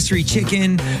 rotisserie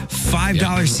chicken,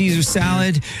 $5 Caesar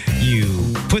salad.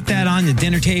 You put that on the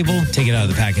dinner table, take it out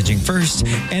of the packaging first,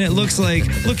 and it looks like,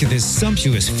 look at this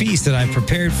sumptuous feast that I've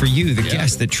prepared for you, the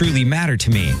guests that truly matter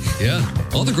to me. Yeah,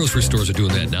 all the grocery stores are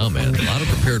doing that now, man. A lot of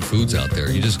prepared foods out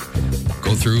there. You just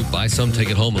go through, buy some,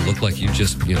 take it home, and look like you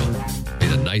just, made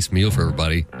a nice meal for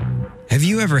everybody. Have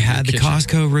you ever had the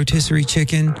Costco rotisserie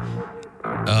chicken?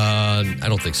 I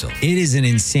don't think so. It is an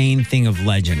insane thing of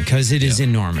legend because it is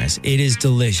enormous. It is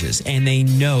delicious, and they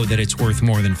know that it's worth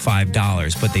more than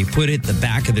 $5, but they put it at the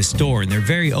back of the store, and they're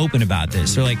very open about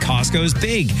this. They're like, Costco's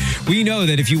big. We know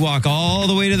that if you walk all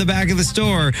the way to the back of the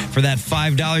store for that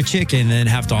 $5 chicken and then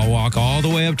have to walk all the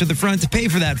way up to the front to pay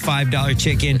for that $5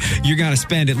 chicken, you're going to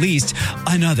spend at least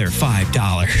another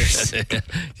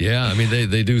 $5. Yeah, I mean,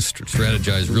 they do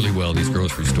strategize really well, these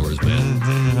grocery stores, man.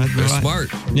 They're smart.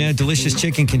 Yeah, delicious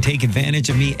chicken can take advantage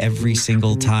of me every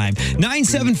single time.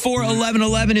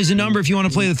 974-1111 is a number if you want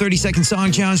to play the 30-second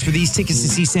song challenge for these tickets to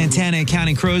see Santana and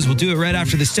Counting Crows. We'll do it right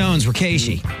after the Stones. We're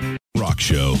Casey. Rock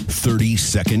Show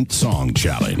 30-second song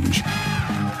challenge.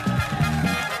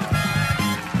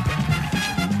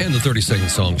 And the 30-second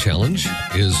song challenge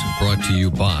is brought to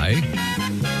you by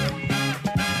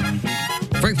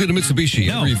Frankly, the Mitsubishi.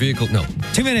 No. Every vehicle. No.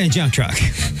 2 men in a junk truck.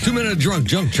 2 men in a drunk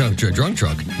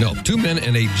truck. No. 2 men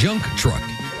in a junk truck.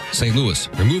 St. Louis,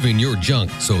 removing your junk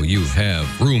so you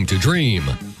have room to dream.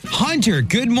 Hunter,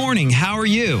 good morning. How are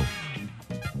you?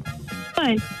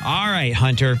 Good. All right,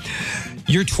 Hunter.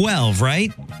 You're 12,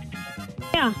 right?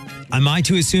 Yeah. Am I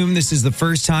to assume this is the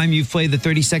first time you've played the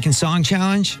 30-second song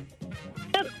challenge?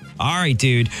 Yep. All right,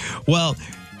 dude. Well,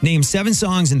 name 7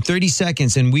 songs in 30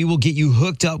 seconds, and we will get you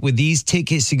hooked up with these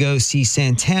tickets to go see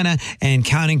Santana and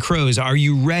Counting Crows. Are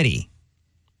you ready?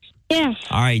 Yes.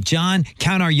 All right, John,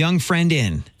 count our young friend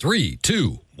in. 3,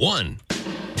 2, 1.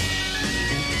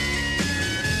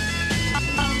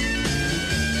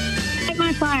 Light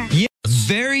my fire. Yeah,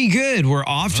 very good. We're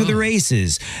off to the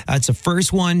races. That's the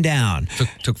first one down.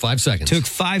 Took 5 seconds. Took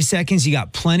 5 seconds. You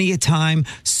got plenty of time.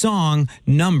 Song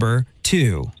number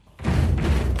 2.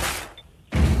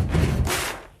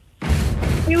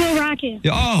 We will rock you.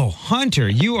 Oh, Hunter,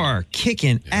 you are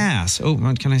kicking ass. Oh,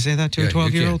 can I say that to a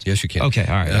 12-year-old? Yes, you can. Okay,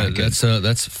 all right. All right,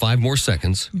 that's 5 more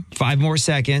seconds. 5 more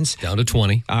seconds. Down to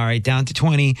 20. All right, down to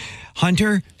 20.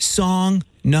 Hunter, song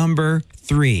number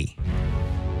 3.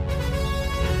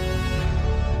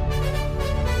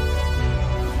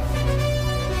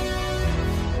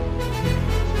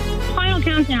 Final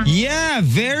countdown. Yeah,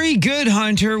 very good,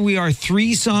 Hunter. We are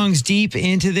 3 songs deep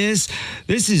into this.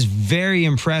 This is very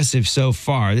impressive so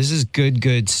far. This is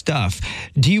good stuff.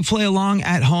 Do you play along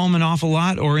at home an awful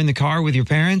lot or in the car with your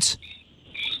parents?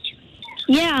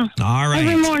 Yeah. All right.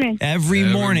 Every morning. Every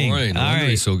morning. No All wonder right.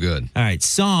 he's so good. All right,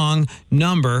 song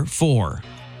number 4.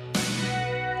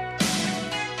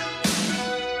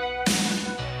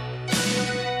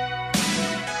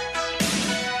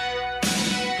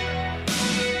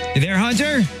 You there,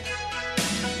 Hunter?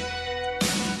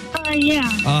 Yeah.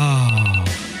 Oh.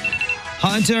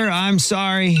 Hunter, I'm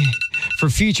sorry. For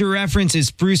future reference,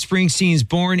 it's Bruce Springsteen's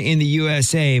Born in the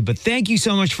USA. But thank you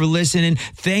so much for listening.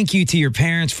 Thank you to your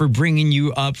parents for bringing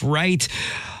you up right.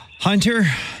 Hunter,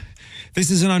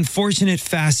 this is an unfortunate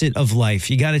facet of life.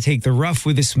 You got to take the rough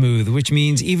with the smooth, which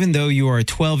means even though you are a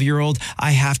 12-year-old,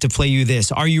 I have to play you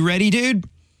this. Are you ready, dude?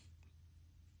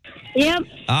 Yep.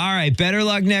 All right. Better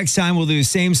luck next time. We'll do the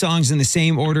same songs in the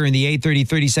same order in the 8:30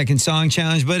 30-second song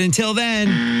challenge. But until then,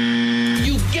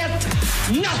 You get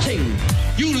nothing.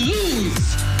 You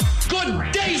lose.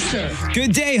 Good day, sir.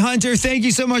 good day, Hunter. Thank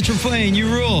you so much for playing.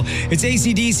 You rule. It's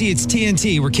AC/DC. It's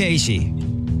TNT. We're Keishi.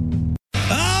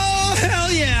 Oh, hell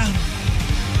yeah.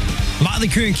 Motley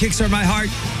Crue and Kickstart My Heart.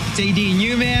 It's AD and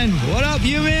you, man. What up,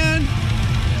 you, man?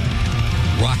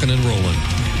 Rocking and rolling.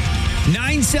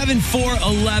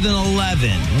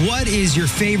 974-1111. What is your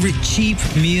favorite cheap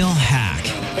meal hack?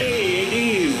 Hey, AD,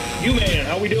 you man,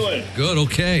 how we doing? Good,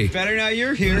 okay. Better now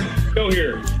you're here. Go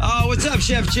here. Oh, what's up,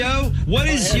 Chef Joe? What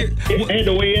is your... I had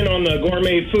to weigh in on the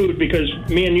gourmet food because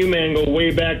me and you man go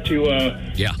way back to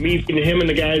me feeding him and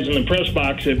the guys in the press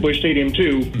box at Busch Stadium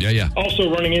too. Yeah. Also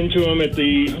running into him at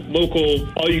the local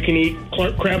all-you-can-eat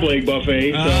crab leg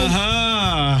buffet. So.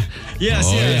 Uh-huh.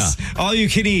 Yes. Yeah. All you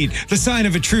can eat. The sign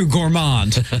of a true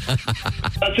gourmand.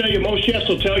 I'll tell you, most chefs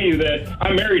will tell you that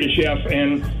I married a chef,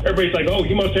 and everybody's like, oh,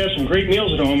 he must have some great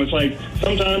meals at home. It's like,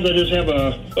 sometimes I just have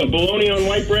a bologna on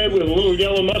white bread with a little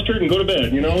yellow mustard and go to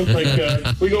bed, you know? It's like,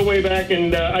 we go way back,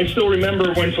 and I still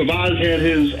remember when Favaz had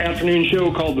his afternoon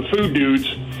show called The Food Dudes,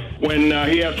 when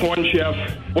he asked one chef,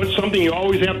 what's something you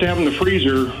always have to have in the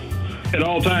freezer at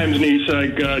all times, and he's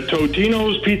like,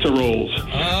 Totino's Pizza Rolls.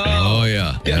 Oh,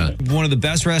 yeah. One of the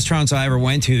best restaurants I ever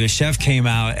went to, the chef came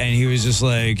out and he was just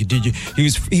like,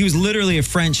 he was literally a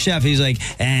French chef. He's like,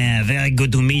 very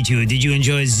good to meet you. Did you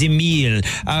enjoy the meal?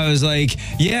 I was like,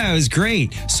 yeah, it was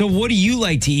great. So what do you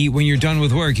like to eat when you're done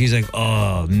with work? He's like,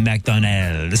 oh,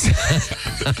 McDonald's.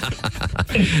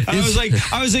 I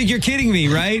was like, you're kidding me,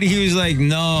 right? He was like,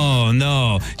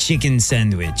 no, chicken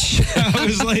sandwich. I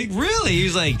was like, really? He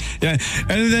was like, yeah.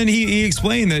 And then he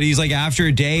explained that he's like, after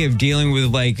a day of dealing with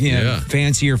like,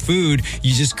 fancier food,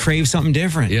 you just crave something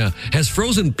different. Yeah. Has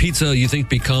frozen pizza, you think,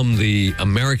 become the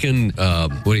American,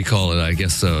 what do you call it? I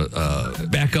guess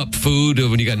backup food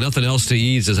when you got nothing else to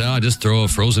eat? Says, just throw a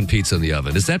frozen pizza in the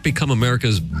oven. Has that become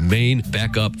America's main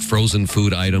backup frozen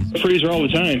food item? Freezer all the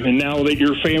time. And now that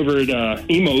your favorite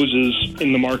Emos is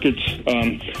in the markets,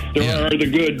 there are the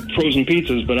good frozen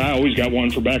pizzas, but I always got one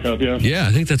for backup. Yeah,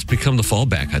 I think that's become the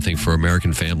fallback, I think, for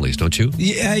American families, don't you?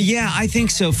 Yeah, I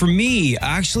think so. For me,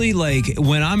 actually, like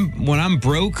when I'm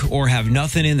broke or have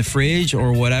nothing in the fridge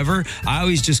or whatever, I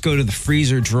always just go to the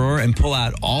freezer drawer and pull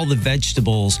out all the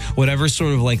vegetables, whatever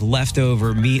sort of like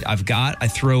leftover meat I've got. I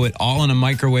throw it all in a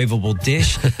microwavable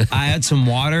dish. I add some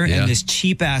water and this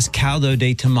cheap ass caldo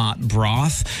de tomate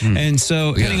broth. And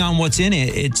so depending on what's in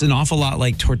it, it's an awful lot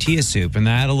like tortilla soup. And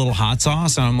I add a little hot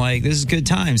sauce. And I'm like, this is good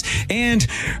times. And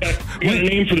we got a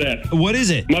name for that. What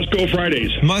is it? Must Go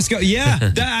Fridays. Must go. Yeah,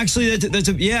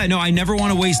 I never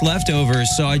want to waste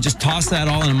leftovers, so I just toss that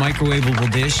all in a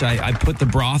microwavable dish. I put the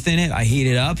broth in it, I heat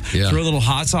it up, throw a little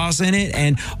hot sauce in it,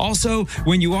 and also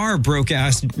when you are a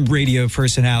broke-ass radio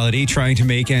personality trying to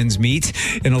make ends meet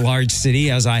in a large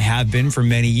city, as I have been for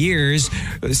many years,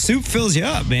 soup fills you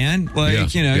up, man.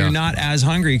 You're not as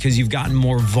hungry because you've gotten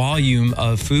more volume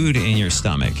of food in your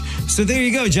stomach. So there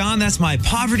you go, John. That's my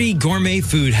poverty gourmet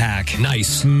food hack.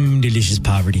 Nice. Delicious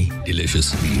poverty.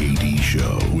 Delicious. The AD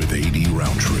Show with AD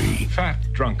Roundtree. Fat,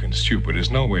 drunk, and stupid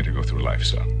is no way to go through life,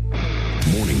 son.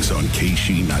 Mornings on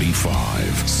KC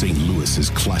 95, St. Louis's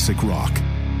classic rock.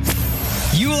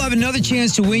 You will have another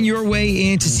chance to win your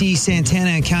way in to see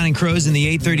Santana and Counting Crows in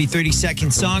the 8:30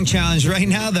 30-second song challenge right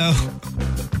now, though.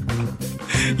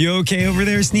 You okay over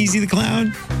there, Sneezy the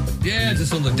Clown? Yeah,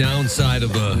 just on the downside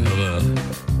of a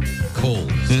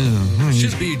cold.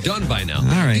 Should be done by now.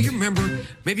 All right. Do you remember?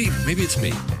 Maybe it's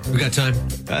me. We got time?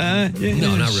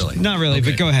 No, not really. Not really,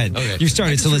 but go ahead. Okay. You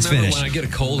started, so let's finish. When I get a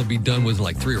cold, it'll be done with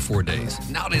like 3 or 4 days.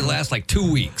 Now they last like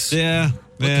 2 weeks. Yeah.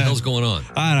 What the hell's going on?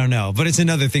 I don't know, but it's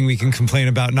another thing we can complain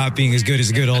about not being as good as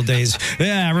the good old days.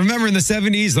 Yeah, remember in the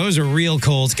 70s? Those are real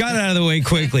colds. Got out of the way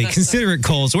quickly. Considerate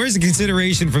colds. Where's the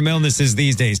consideration from illnesses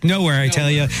these days? Nowhere, I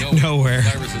tell you. Nowhere.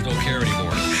 Viruses don't care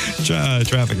anymore.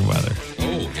 Traffic and weather.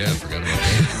 Oh, yeah, I forgot about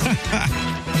that.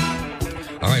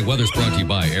 All right, weather's brought to you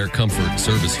by Air Comfort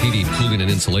Service Heating, Cooling, and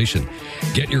Insulation.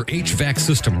 Get your HVAC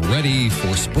system ready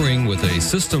for spring with a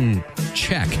system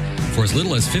check for as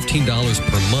little as $15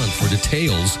 per month. For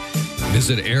details,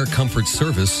 visit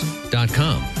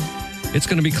aircomfortservice.com. It's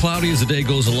going to be cloudy as the day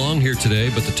goes along here today,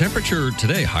 but the temperature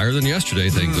today higher than yesterday,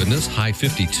 thank goodness. High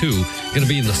 52. Going to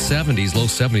be in the 70s, low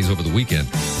 70s over the weekend.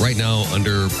 Right now,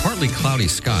 under partly cloudy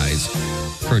skies,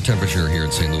 current temperature here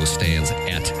in St. Louis stands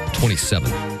at 27.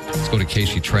 Let's go to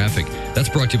KC Traffic. That's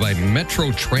brought to you by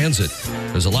Metro Transit.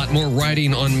 There's a lot more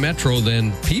riding on Metro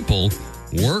than people.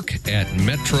 Work at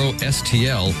metrostl.com.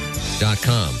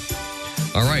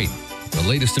 All right, the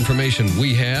latest information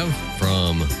we have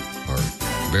from our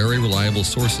very reliable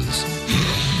sources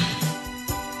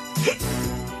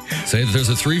say that there's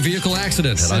a 3-vehicle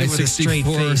accident at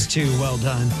I-64. Well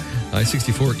done.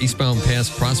 I-64 eastbound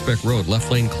past Prospect Road,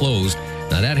 left lane closed.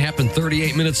 Now, that happened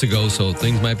 38 minutes ago, so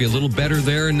things might be a little better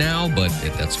there now, but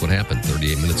that's what happened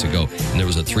 38 minutes ago. And there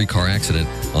was a 3-car accident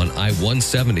on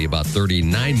I-170 about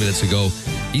 39 minutes ago,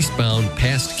 eastbound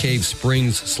past Cave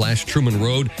Springs / Truman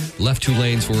Road. Left 2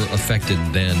 lanes were affected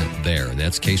then there. And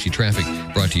that's KC Traffic,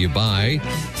 brought to you by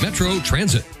Metro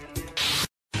Transit.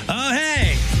 Oh,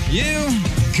 hey, you.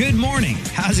 Good morning.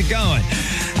 How's it going?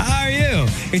 How are you?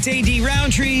 It's A.D.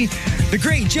 Roundtree, the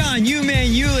great John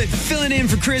Hewlett filling in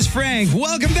for Chris Frank.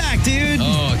 Welcome back, dude.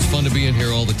 Oh, it's fun to be in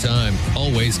here all the time.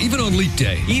 Always. Even on Leap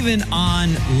Day. Even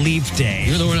on Leap Day.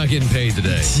 Even though we're not getting paid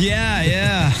today.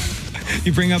 Yeah.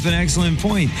 You bring up an excellent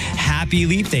point. Happy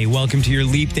Leap Day. Welcome to your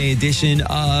Leap Day edition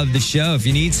of the show. If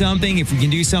you need something, if we can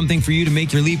do something for you to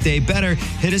make your Leap Day better,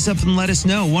 hit us up and let us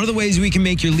know. One of the ways we can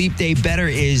make your Leap Day better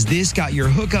is this. Got your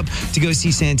hookup to go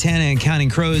see Santana and Counting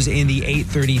Crows in the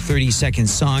 8:30 30-second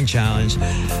song challenge.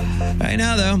 Right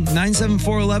now, though,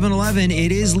 974-1111,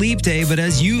 it is Leap Day. But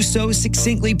as you so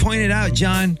succinctly pointed out,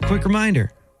 John, quick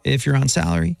reminder. If you're on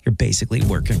salary, you're basically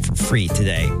working for free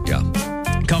today. Yeah.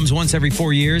 Comes once every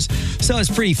 4 years, so it's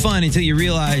pretty fun until you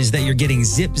realize that you're getting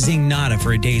zip zing nada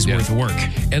for a day's worth of work.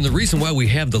 And the reason why we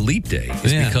have the Leap Day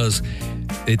is because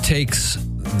it takes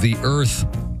the Earth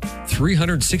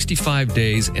 365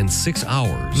 days and 6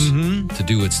 hours to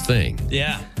do its thing.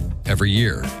 Yeah. Every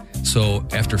year. So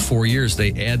after 4 years,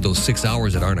 they add those 6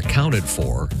 hours that aren't accounted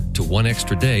for to one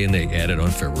extra day, and they add it on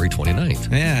February 29th.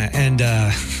 Yeah, and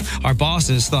our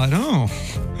bosses thought,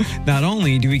 not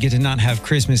only do we get to not have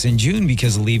Christmas in June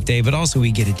because of Leap Day, but also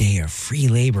we get a day of free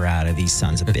labor out of these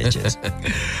sons of bitches.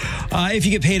 If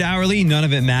you get paid hourly, none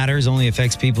of it matters. Only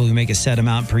affects people who make a set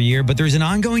amount per year. But there's an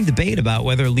ongoing debate about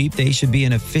whether Leap Day should be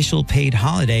an official paid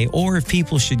holiday or if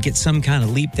people should get some kind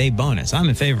of Leap Day bonus. I'm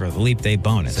in favor of the Leap Day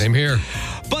bonus. Same here.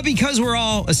 But because we're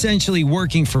all essentially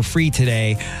working for free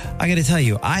today, I got to tell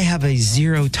you, I have a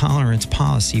zero tolerance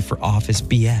policy for office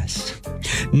BS.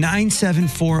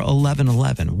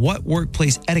 974-1111. What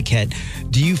workplace etiquette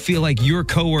do you feel like your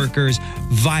coworkers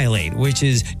violate, which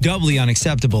is doubly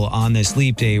unacceptable on this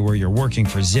Leap Day where you're working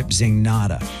for zip zing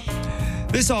nada?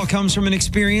 This all comes from an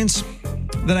experience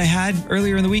that I had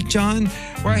earlier in the week, John,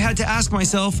 where I had to ask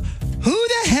myself, who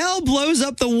the hell blows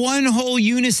up the one-hole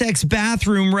unisex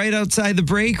bathroom right outside the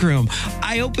break room?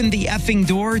 I opened the effing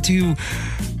door to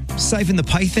siphon the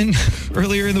python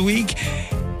earlier in the week.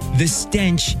 The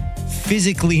stench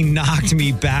physically knocked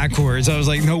me backwards. I was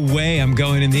like, no way I'm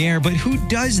going in the air. But who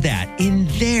does that in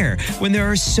there when there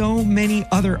are so many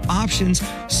other options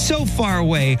so far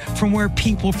away from where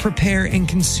people prepare and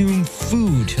consume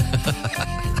food?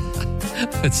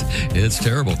 It's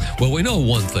terrible. Well, we know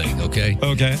one thing, okay?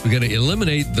 Okay. We got to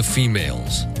eliminate the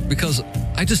females because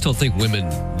I just don't think women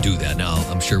do that. Now,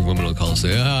 I'm sure women will call and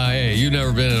say, hey, you've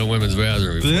never been in a women's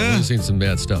bathroom before. Yeah. We've seen some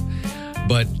bad stuff.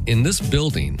 But in this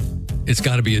building, it's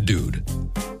got to be a dude.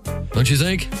 Don't you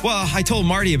think? Well, I told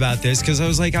Marty about this because I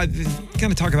was like, I'm going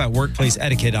to talk about workplace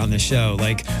etiquette on the show.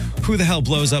 Like, who the hell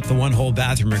blows up the one-hole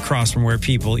bathroom across from where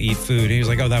people eat food? And he was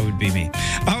like, oh, that would be me.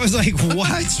 I was like,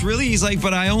 what? Really? He's like,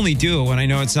 but I only do it when I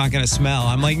know it's not going to smell.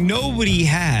 I'm like, nobody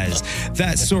has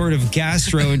that sort of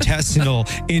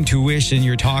gastrointestinal intuition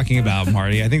you're talking about,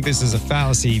 Marty. I think this is a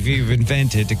fallacy you've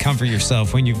invented to comfort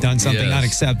yourself when you've done something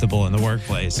unacceptable in the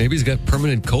workplace. Maybe he's got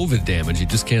permanent COVID damage. You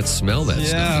just can't smell that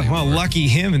stuff anymore. Well, lucky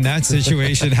him in that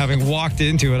situation, having walked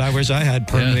into it. I wish I had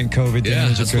permanent COVID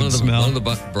damage. That's one of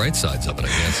the bright sides of it, I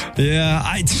guess. Yeah.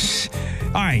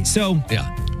 All right. So,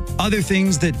 other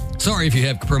things that... Sorry if you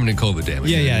have permanent COVID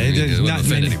damage. It wouldn't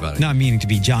offend anybody. Not meaning to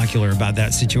be jocular about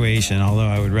that situation, although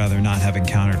I would rather not have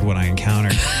encountered what I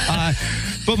encountered.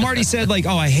 But Marty said,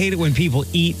 I hate it when people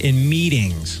eat in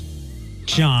meetings.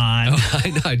 John.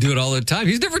 I do it all the time.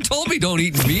 He's never told me don't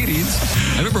eat in meetings.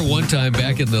 I remember one time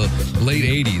back in the late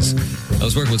 80s, I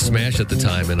was working with Smash at the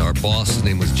time, and our boss, his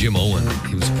name was Jim Owen.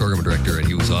 He was program director, and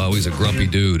he was always a grumpy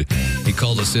dude. He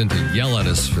called us in to yell at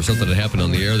us for something that happened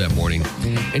on the air that morning.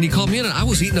 And he called me in, and I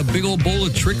was eating a big old bowl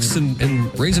of Trix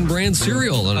and Raisin Bran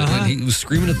cereal. And he was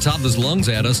screaming at the top of his lungs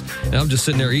at us, and I'm just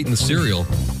sitting there eating the cereal.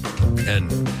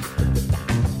 And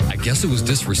I guess it was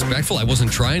disrespectful. I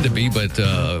wasn't trying to be, but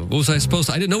what was I supposed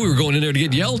to? I didn't know we were going in there to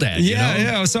get yelled at.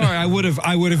 Yeah. Sorry, I would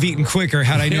have eaten quicker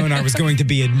had I known I was going to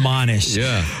be admonished.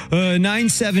 Yeah.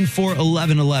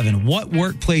 974-1111. What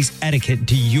workplace etiquette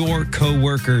do your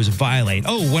coworkers violate?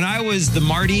 Oh, when I was the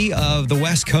Marty of the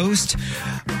West Coast,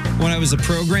 when I was a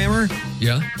programmer.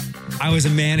 Yeah. I was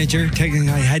a manager. Technically,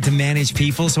 I had to manage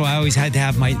people, so I always had to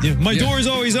have my door's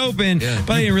always open,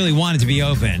 but I didn't really want it to be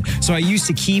open. So I used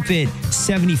to keep it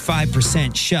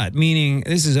 75% shut, meaning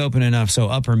this is open enough so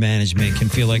upper management can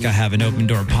feel like I have an open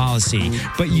door policy.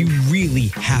 But you really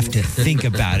have to think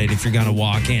about it if you're going to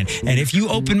walk in. And if you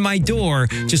open my door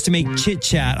just to make chit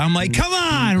chat, I'm like, come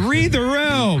on, read the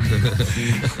room.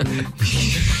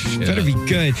 Better be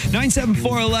good.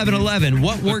 974-1111.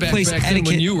 What workplace back etiquette?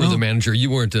 When you were the manager, you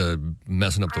weren't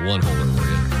messing up the one hole, were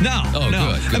you? No.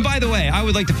 Good. And by the way, I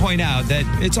would like to point out that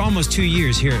it's almost 2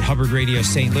 years here at Hubbard Radio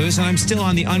St. Louis, and I'm still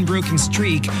on the unbroken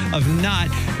streak of not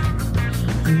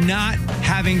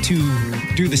having to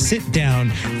do the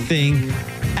sit-down thing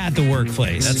at the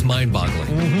workplace. That's mind-boggling.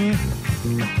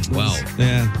 Mm-hmm. Wow.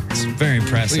 Yeah, it's very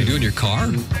impressive. What are you doing in your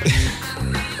car?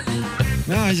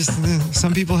 No,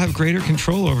 some people have greater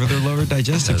control over their lower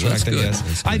digestive tract, I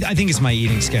guess. I think it's my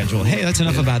eating schedule. Hey, that's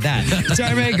enough about that.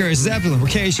 Sorry, Makers, Zeppelin, we're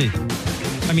Casey.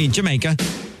 Jamaica.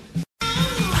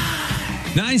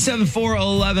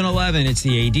 974-1111. It's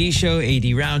the AD show, AD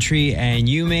Roundtree, and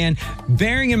you, man.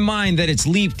 Bearing in mind that it's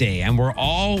Leap Day and we're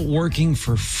all working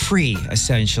for free,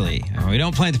 essentially. We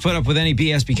don't plan to put up with any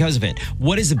BS because of it.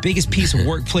 What is the biggest piece of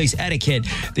workplace etiquette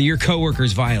that your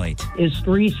coworkers violate? It's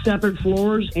 3 separate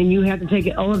floors, and you have to take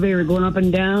an elevator going up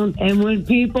and down. And when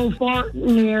people fart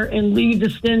in there and leave the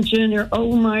stench in there,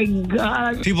 oh my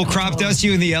God. People crop dust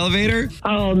you in the elevator?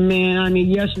 Oh, man.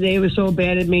 Yesterday it was so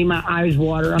bad it made my eyes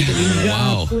water. I'm thinking,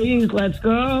 wow. Please, let's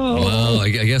go. Wow, I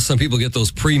guess some people get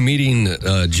those pre-meeting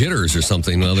jitters or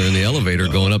something while they're in the elevator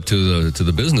going up to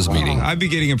the business meeting. I'd be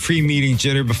getting a pre-meeting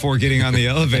jitter before getting on the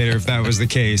elevator if that was the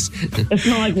case. It's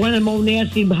not like one of them old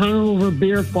nasty hungover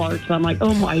beer farts. I'm like,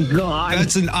 oh my God.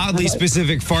 That's an oddly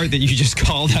specific fart that you just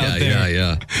called out there.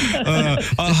 Yeah.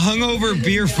 A hungover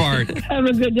beer fart. Have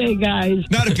a good day, guys.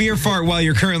 Not a beer fart while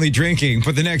you're currently drinking,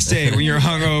 but the next day when you're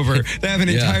hungover, they have an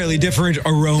entirely different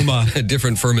aroma. A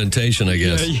different fermentation, I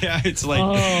guess. Yeah, it's like...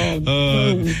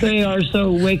 they are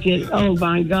so wicked. Oh,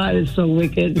 my God, it's so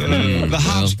wicked. The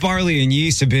hops, barley, and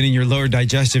yeast have been in your lower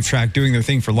digestive tract doing their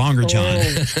thing for longer, John.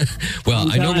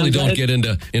 Well, I normally don't get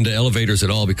into elevators at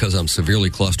all because I'm severely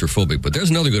claustrophobic, but there's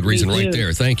another good reason right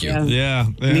there. Thank you. Yeah.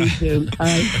 Me too. All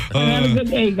right. Have a good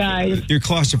day, guys. Your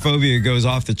claustrophobia goes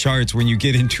off the charts when you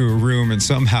get into a room and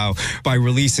somehow, by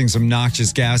releasing some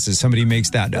noxious gases, somebody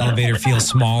makes that elevator feel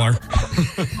smaller.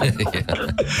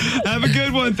 Have a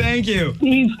good one. Thank you.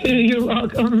 Me too. You're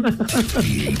welcome.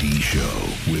 The AD Show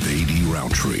with AD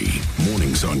Roundtree.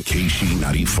 Mornings on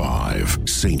KC95,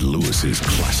 St. Louis's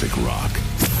classic rock.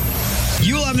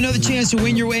 You will have another chance to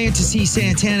win your way in to see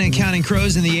Santana and Counting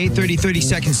Crows in the 8:30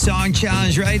 30-second song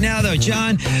challenge. Right now, though,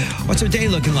 John, what's our day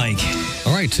looking like?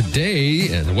 All right,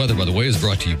 today, and the weather, by the way, is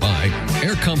brought to you by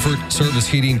Air Comfort Service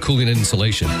Heating, Cooling, and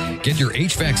Insulation. Get your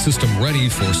HVAC system ready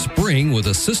for spring with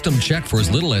a system check for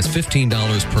as little as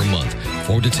 $15 per month.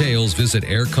 For details, visit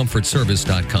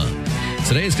aircomfortservice.com.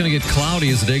 Today is going to get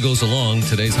cloudy as the day goes along.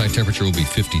 Today's high temperature will be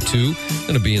 52.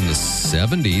 Going to be in the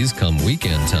 70s come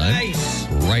weekend time. Nice.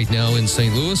 Right now in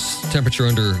St. Louis, temperature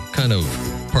under kind of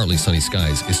partly sunny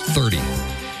skies is 30.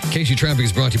 KC Traffic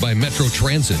is brought to you by Metro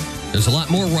Transit. There's a lot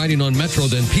more riding on Metro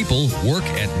than people. Work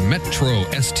at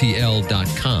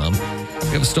metrostl.com. We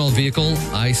have a stalled vehicle,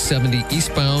 I-70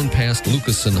 eastbound past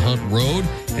Lucas and Hunt Road.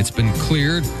 It's been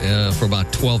cleared for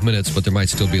about 12 minutes, but there might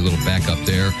still be a little backup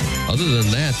there. Other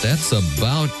than that, that's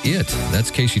about it.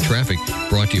 That's KC Traffic,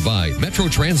 brought to you by Metro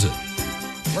Transit.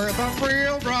 We're the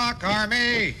Real Rock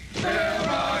Army. Real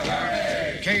Rock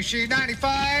Army.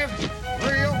 KC95.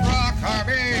 Real Rock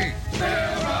Army.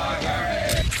 Real Rock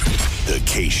Army. The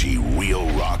KC Real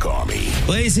Rock Army.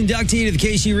 Latest inductee to the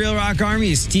KC Real Rock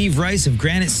Army is Steve Rice of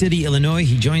Granite City, Illinois.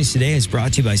 He joins today. It's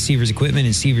brought to you by Seavers Equipment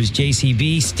and Seavers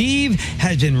JCB. Steve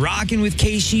has been rocking with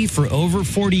KC for over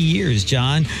 40 years,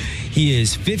 John. He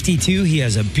is 52. He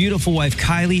has a beautiful wife,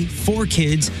 Kylie, 4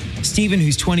 kids. Stephen,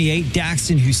 who's 28,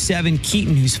 Daxton, who's 7,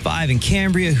 Keaton, who's 5, and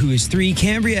Cambria, who is 3.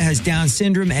 Cambria has Down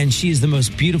syndrome, and she is the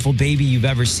most beautiful baby you've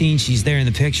ever seen. She's there in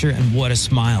the picture, and what a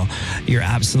smile. You're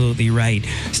absolutely right.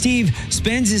 Steve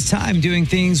spends his time doing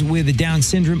things with the Down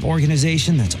syndrome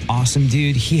organization. That's awesome,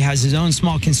 dude. He has his own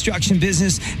small construction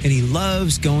business, and he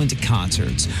loves going to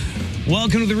concerts.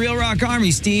 Welcome to the Real Rock Army,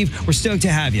 Steve. We're stoked to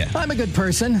have you. I'm a good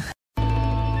person.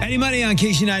 Eddie Money on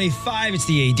KC95. It's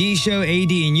the AD show.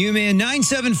 AD and you, man.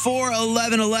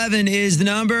 974-1111 is the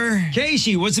number.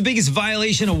 Casey, what's the biggest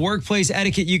violation of workplace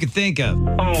etiquette you could think of?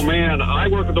 Oh, man. I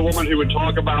worked with a woman who would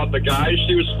talk about the guys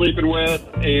she was sleeping with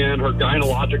and her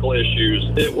gynecological issues.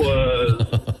 It was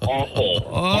awful.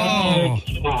 All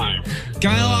the time.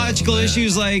 Gynecological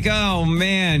issues like, oh,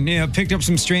 man, picked up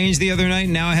some strange the other night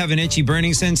and now I have an itchy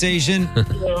burning sensation.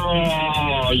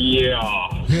 Oh, yeah.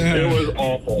 It was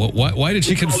awful. Why did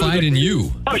she confide in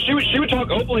you? Oh, she would talk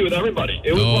openly with everybody.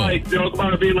 It was like, joke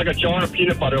about it being like a jar of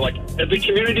peanut butter. Like, at the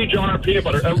community jar of peanut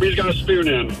butter, everybody's got a spoon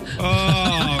in.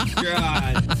 Oh,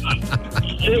 God.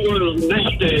 It was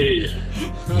nasty.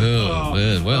 Oh,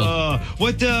 man. Well,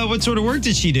 what sort of work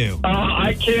did she do?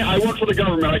 I work for the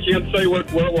government. I can't say what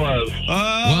it was.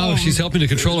 Wow, she's helping to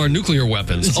control our nuclear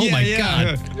weapons. Oh, my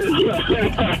God.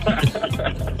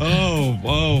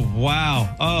 Oh,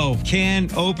 wow. Oh, can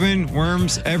open,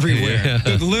 worms everywhere.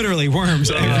 Yeah. Literally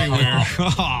worms everywhere.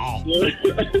 Oh.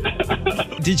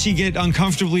 Did she get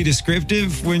uncomfortably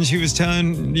descriptive when she was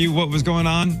telling you what was going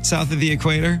on south of the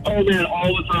equator? Oh, man,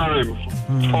 all the time.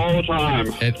 All the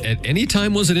time. At any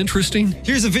time, was it interesting?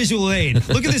 Here's a visual aid.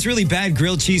 Look at this really bad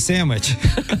grilled cheese sandwich.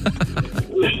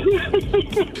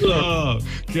 Oh,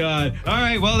 God. All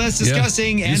right. Well, that's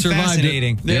disgusting and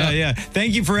fascinating. Yeah.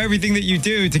 Thank you for everything that you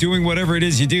do to doing whatever it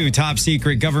is you do. Top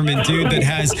secret government dude that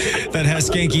has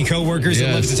skanky coworkers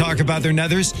that love to talk about their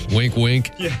nethers. Wink,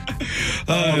 wink. Yeah.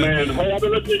 Oh, man. Hey, I've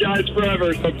been listening to you guys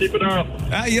forever, so keep it up.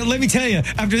 Let me tell you,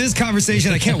 after this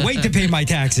conversation, I can't wait to pay my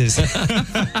taxes.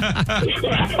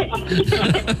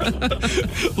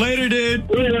 Later, dude.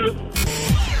 Later.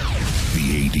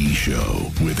 The AD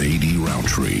Show with AD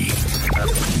Roundtree.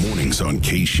 Mornings on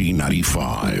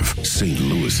KC95, St.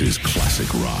 Louis's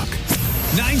classic rock.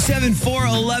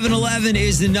 974-1111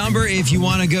 is the number. If you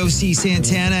want to go see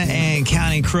Santana and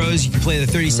Counting Crows, you can play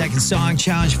the 30-second song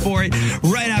challenge for it.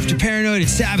 Right after Paranoid,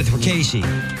 it's Sabbath with Casey.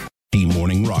 The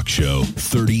Morning Rock Show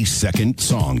 30-second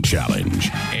song challenge.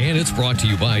 And it's brought to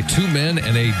you by 2 Men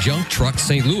and a Junk Truck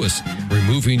St. Louis.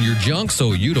 Removing your junk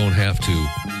so you don't have to.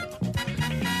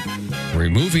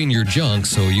 Removing your junk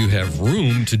so you have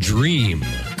room to dream.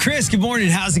 Chris, good morning.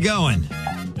 How's it going?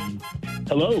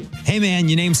 Hello. Hey, man,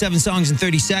 you name 7 songs in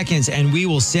 30 seconds, and we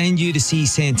will send you to see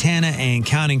Santana and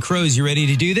Counting Crows. You ready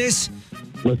to do this?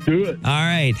 Let's do it. All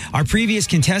right. Our previous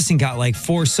contestant got like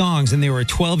 4 songs, and they were a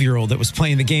 12-year-old that was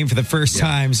playing the game for the first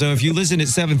time. So if you listen at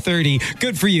 7:30,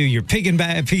 good for you. You're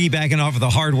piggybacking off of the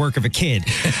hard work of a kid.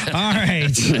 All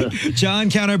right. John,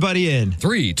 count our buddy in.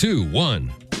 3, 2,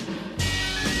 1.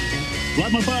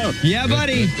 Light my fire. Yeah,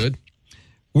 buddy. Good.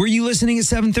 Were you listening at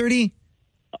 7:30?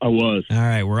 I was. All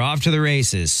right. We're off to the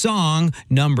races. Song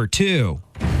number 2.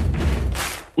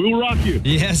 We will rock you.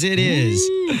 Yes, it is.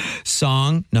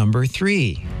 Song number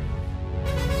 3.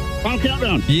 Final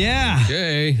countdown. Yeah.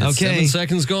 Okay. 7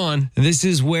 seconds gone. This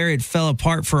is where it fell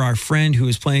apart for our friend who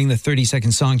was playing the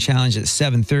 30-second song challenge at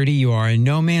 7:30. You are in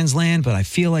no man's land, but I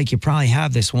feel like you probably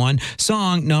have this one.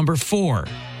 Song number 4.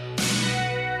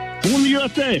 Born the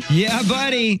USA. Yeah,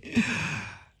 buddy.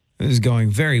 It was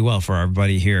going very well for our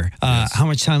buddy here. How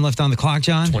much time left on the clock,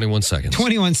 John? 21 seconds.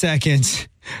 21 seconds.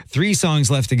 3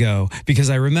 songs left to go. Because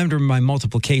I remember my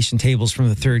multiplication tables from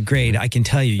the 3rd grade. I can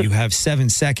tell you have 7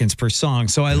 seconds per song.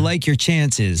 So I like your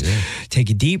chances. Yeah.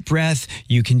 Take a deep breath.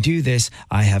 You can do this.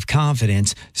 I have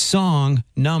confidence. Song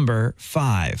number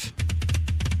 5.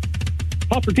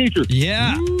 Pop for Teacher.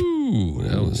 Yeah. Ooh,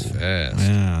 that was fast.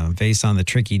 Yeah, based on the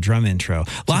tricky drum intro.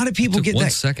 A lot of people get that. 1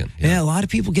 second. Yeah, a lot of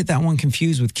people get that one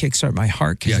confused with Kickstart My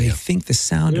Heart because they think the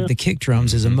sound of the kick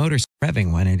drums is a motor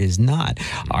revving when it is not.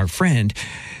 Our friend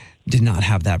did not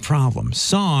have that problem.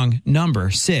 Song number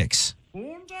 6.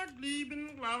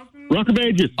 Rock of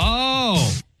Ages.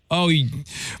 Oh,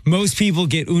 most people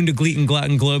get Undeglieten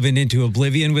Globen into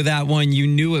oblivion with that one. You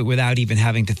knew it without even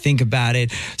having to think about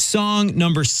it. Song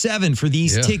number 7 for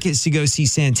these tickets to go see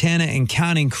Santana and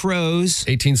Counting Crows.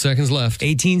 18 seconds left.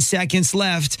 18 seconds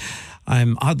left.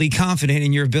 I'm oddly confident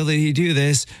in your ability to do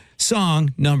this.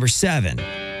 Song number 7. 20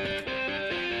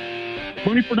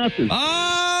 for Nothing.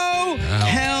 Oh,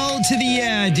 hell to the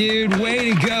yeah, dude.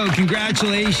 Way to go.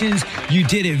 Congratulations. You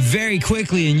did it very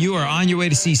quickly, and you are on your way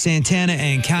to see Santana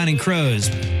and Counting Crows.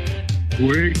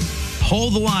 Wait.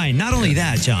 Hold the line. Not only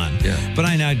that, John, but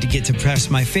I now get to press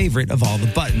my favorite of all the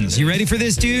buttons. You ready for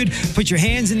this, dude? Put your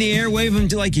hands in the air, wave them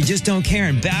like you just don't care,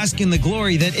 and bask in the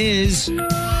glory that is... You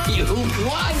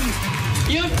won!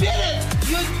 You did it!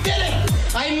 You did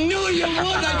it! I knew you would!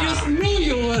 I just knew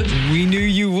you would! We knew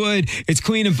you would. It's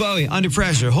Queen and Bowie, Under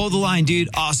Pressure. Hold the line, dude.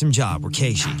 Awesome job. We're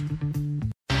Casey.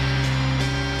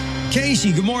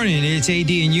 Casey, good morning. It's AD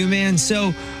and you, man.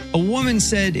 So, a woman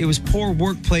said it was poor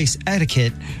workplace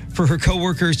etiquette for her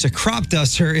coworkers to crop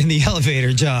dust her in the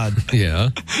elevator, John. Yeah.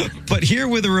 But here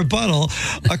with a rebuttal,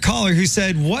 a caller who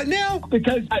said, what now?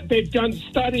 Because they've done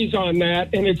studies on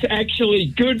that, and it's actually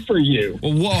good for you.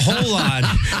 Whoa, hold on.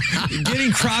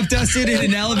 Getting crop dusted in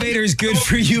an elevator is good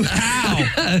for you? How?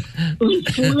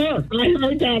 Sure. I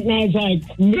heard that, and I was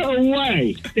like, no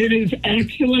way. It is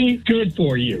actually good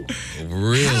for you.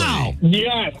 Really? How?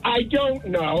 Yes. I don't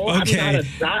know. Okay. I'm not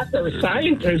a doctor or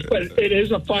scientist, but it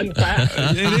is a fun fact.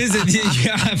 It is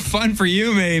fun for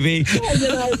you, maybe.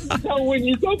 Yeah, so when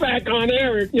you go back on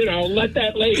air, let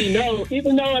that lady know,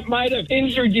 even though it might have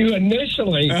injured you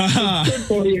initially, it's good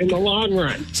for you in the long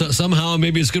run. So somehow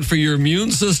maybe it's good for your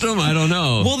immune system? I don't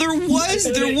know. Well, there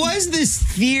was this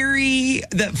theory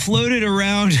that floated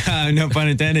around, no pun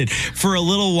intended, for a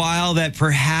little while that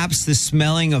perhaps the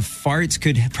smelling of farts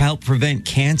could help prevent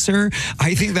cancer.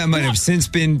 I think that might have since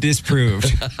been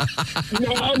disproved.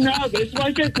 No, this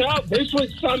wasn't. No, this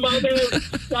was some other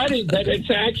study that it's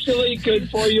actually good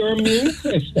for your immune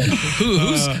system.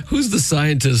 Who's the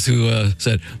scientist who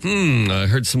said, I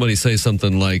heard somebody say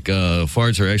something like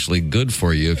farts are actually good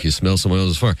for you if you smell someone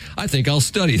else's fart. I think I'll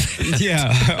study that.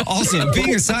 Yeah. Also,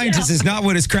 being a scientist is not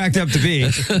what it's cracked up to be.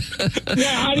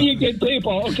 Yeah, how do you get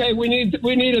people? Okay, we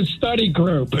need a study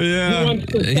group. Yeah. Who wants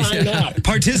to sign up?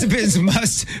 Participants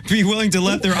must be willing to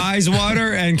let their eyes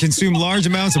water and consume large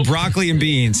amounts of broccoli and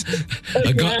beans.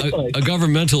 Exactly. A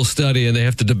governmental study, and they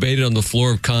have to debate it on the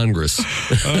floor of Congress.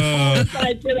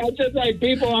 Just like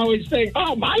people always think,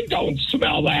 oh, mine don't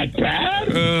smell that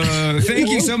bad. Thank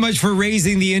you so much for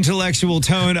raising the intellectual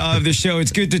tone of the show.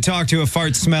 It's good to talk to a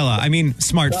smart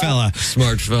fella.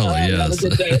 Smart fella, yes. Have a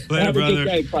good day. Later, Have brother. A good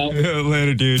day, pal.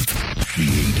 Later, dude.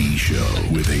 The AD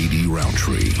Show with AD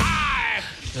Roundtree.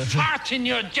 Fart in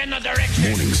your general direction.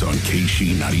 Mornings on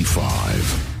KC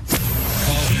 95.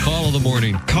 Call of the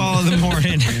morning. Call of the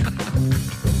morning.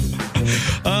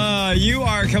 You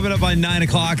are coming up on 9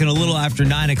 o'clock, and a little after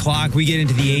 9 o'clock, we get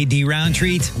into the AD round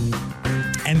treat.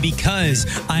 And because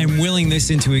I'm willing this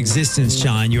into existence,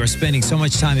 John, you are spending so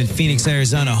much time in Phoenix,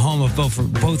 Arizona, home of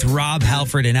both Rob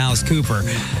Halford and Alice Cooper.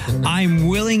 I'm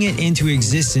willing it into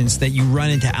existence that you run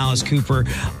into Alice Cooper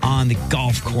on the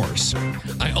golf course.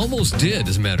 I almost did,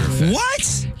 as a matter of fact.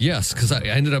 What? Yes, because I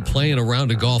ended up playing a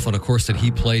round of golf on a course that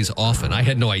he plays often. I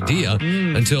had no idea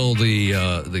until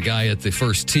the guy at the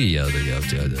first tee, I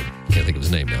can't think of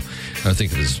his name now. I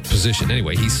think of his position.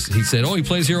 Anyway, he said, he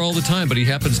plays here all the time, but he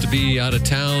happens to be out of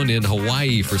town in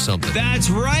Hawaii for something. That's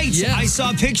right. Yes. I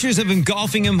saw pictures of him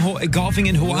golfing in Hawaii.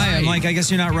 Right. I'm like, I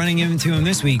guess you're not running into him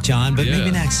this week, John, but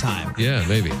maybe next time. Yeah,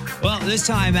 maybe. Well, this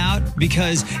time out,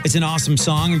 because it's an awesome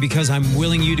song and because I'm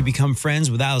willing you to become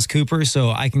friends with Alice Cooper so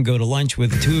I can go to lunch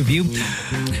with the two of you.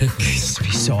 This would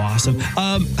be so awesome.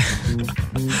 I'm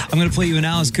going to play you an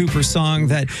Alice Cooper song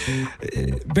that,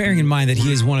 bearing in mind that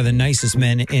he is one of the nicest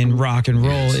men in rock and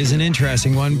roll, is an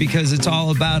interesting one because it's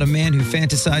all about a man who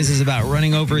fantasizes about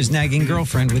running over his nagging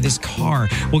girlfriend with his car.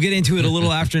 We'll get into it a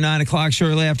little after 9 o'clock,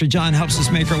 shortly after John helps us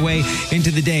make our way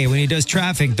into the day. When he does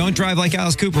traffic, don't drive like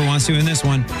Alice Cooper wants to in this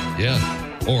one. Yeah.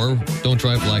 Or don't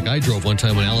drive like I drove one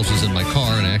time when Alice was in my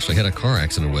car and I actually had a car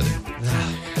accident with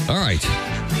it. All right.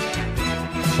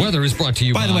 Weather is brought to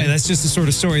you by the way, that's just the sort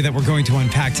of story that we're going to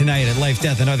unpack tonight at Life,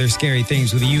 Death, and Other Scary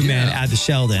Things with you, man, at the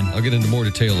Sheldon. I'll get into more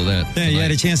detail of that. Yeah, you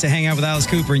had a chance to hang out with Alice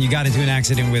Cooper and you got into an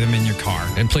accident with him in your car.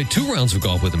 And played 2 rounds of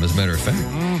golf with him, as a matter of fact.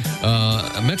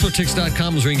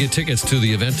 MetroTix.com is where you can get tickets to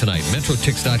the event tonight.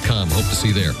 MetroTix.com. Hope to see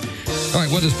you there. All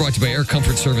right, weather's brought to you by Air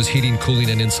Comfort Service Heating, Cooling,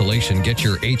 and Insulation. Get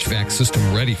your HVAC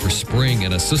system ready for spring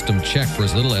and a system check for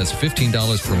as little as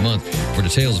 $15 per month. For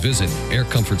details, visit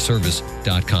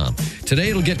aircomfortservice.com. Today,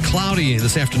 it'll get cloudy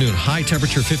this afternoon. High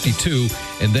temperature 52,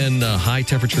 and then high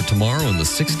temperature tomorrow in the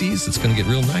 60s. It's going to get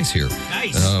real nice here.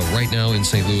 Nice. Right now in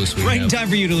St. Louis. Right in time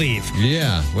for you to leave.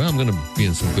 Yeah. Well, I'm going to be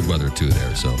in some good weather, too,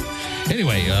 there. So,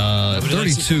 anyway,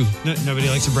 32. Nobody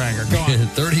likes a bragger. Go on.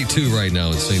 32 right now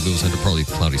in St. Louis under partly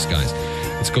cloudy skies.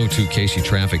 Let's go to KC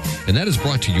Traffic, and that is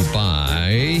brought to you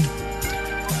by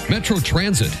Metro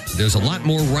Transit. There's a lot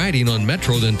more riding on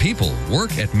Metro than people.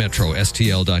 Work at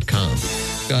metrostl.com.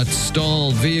 Got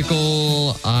stalled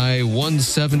vehicle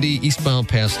I-170 eastbound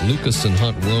past Lucas and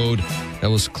Hunt Road. That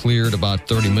was cleared about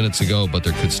 30 minutes ago, but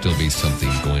there could still be something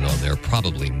going on there.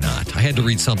 Probably not. I had to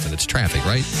read something. It's traffic,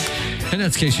 right? And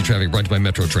that's KC Traffic, brought to you by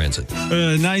Metro Transit.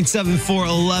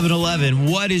 974-1111.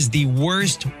 What is the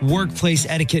worst workplace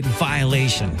etiquette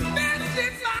violation?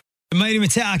 Mighty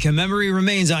Metallica, Memory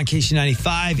Remains on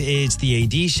KC95. It's the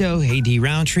AD show. AD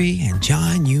Roundtree and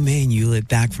John Hewlett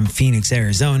back from Phoenix,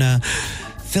 Arizona,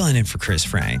 filling in for Chris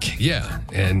Frank. Yeah,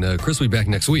 and Chris will be back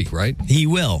next week, right? He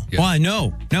will. Yeah. Why?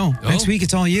 No. Next week,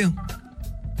 it's all you.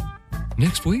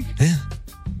 Next week? Yeah.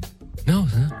 No.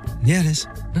 Yeah, it is.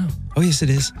 No. Oh, yes, it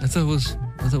is. I thought it was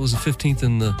the 15th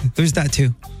and the... There's that,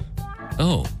 too.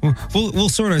 Oh. We'll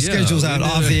sort our schedules out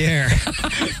off the air.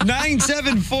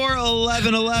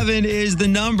 974-1111 is the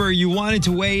number. You wanted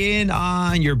to weigh in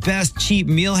on your best cheap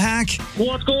meal hack?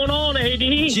 What's going on, AD?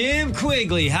 Jim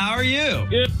Quigley, how are you?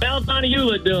 Good. How's Donnie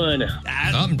Hewlett doing?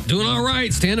 I'm doing all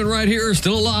right. Standing right here,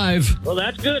 still alive. Well,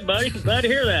 that's good, buddy. Glad to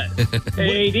hear that.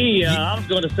 Hey, AD, I was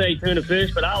going to say tuna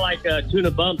fish, but I like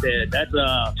tuna bump head. That's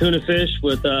tuna fish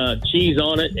with cheese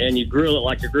on it, and you grill it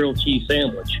like a grilled cheese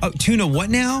sandwich. Oh, tuna what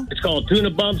now? It's called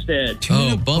tuna Bumstead.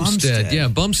 Bumstead. Yeah,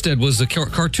 Bumstead was a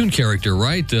cartoon character,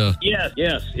 right? Yes.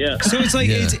 So it's like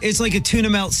it's like a tuna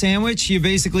melt sandwich. You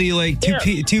basically like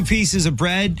two pieces of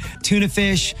bread, tuna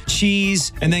fish,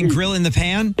 cheese, and then grill in the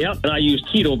pan. Yep, and I use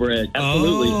keto bread.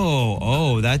 Absolutely.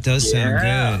 Oh, that does sound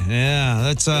good.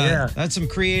 Yeah, that's some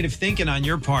creative thinking on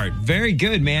your part. Very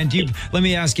good, man. Let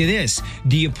me ask you this: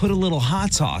 do you put a little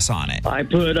hot sauce on it? I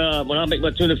put when I make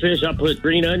my tuna fish, I put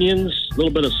green onions, a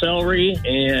little bit of celery,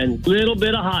 and a little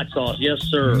bit of hot sauce. Yes,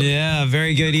 sir. Yeah,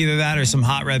 very good. Either that or some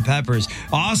hot red peppers.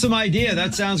 Awesome idea.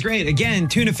 That sounds great. Again,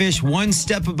 tuna fish, one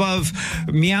step above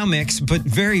Meow Mix, but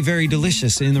very, very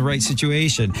delicious in the right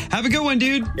situation. Have a good one,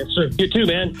 dude. Yes, sir. You too,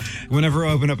 man. Whenever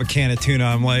I open up a can of tuna,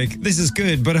 I'm like, this is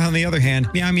good. But on the other hand,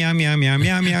 meow, meow, meow, meow,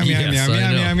 meow, meow, meow, meow,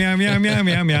 meow, meow, meow, meow,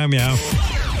 meow, meow, meow.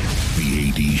 The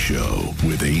AD Show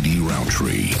with AD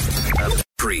Roundtree.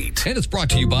 And it's brought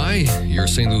to you by your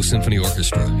St. Louis Symphony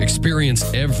Orchestra. Experience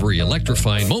every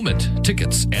electrifying moment.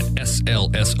 Tickets at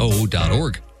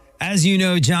slso.org. As you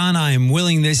know, John, I am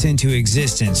willing this into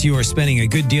existence. You are spending a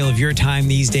good deal of your time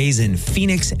these days in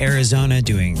Phoenix, Arizona,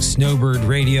 doing snowbird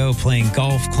radio, playing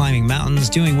golf, climbing mountains,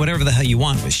 doing whatever the hell you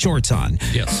want with shorts on.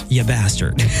 Yes. You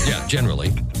bastard. Yeah,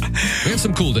 generally. We have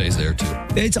some cool days there, too.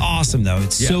 It's awesome, though.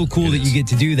 It's so cool that you get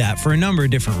to do that for a number of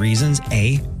different reasons.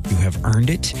 A, you have earned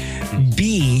it.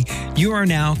 B, you are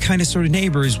now kind of sort of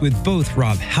neighbors with both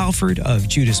Rob Halford of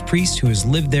Judas Priest, who has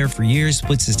lived there for years,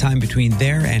 splits his time between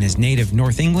there and his native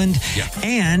North England,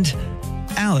 and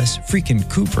Alice freaking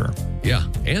Cooper. Yeah,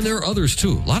 and there are others,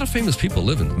 too. A lot of famous people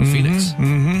live in Phoenix.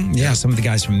 Yeah, some of the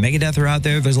guys from Megadeth are out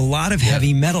there. There's a lot of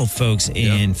heavy metal folks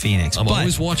in Phoenix. I'm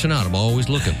always watching out. I'm always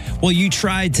looking. Well, you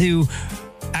tried to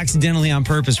accidentally on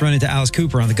purpose run into Alice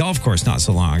Cooper on the golf course not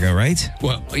so long ago, right?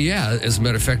 Well, yeah. As a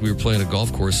matter of fact, we were playing a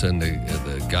golf course, and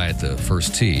the guy at the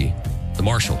first tee, the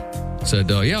marshal, said,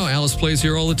 Alice plays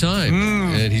here all the time.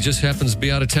 And he just happens to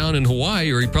be out of town in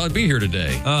Hawaii, or he'd probably be here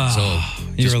today.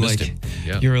 You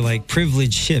were like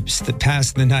privileged ships that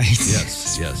pass the night.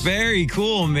 Yes. Very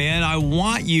cool, man. I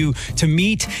want you to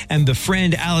meet and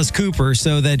befriend Alice Cooper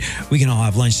so that we can all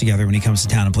have lunch together when he comes to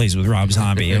town and plays with Rob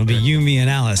Zombie. It'll be you, me, and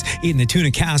Alice eating the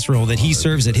tuna casserole that he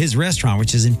serves at his restaurant,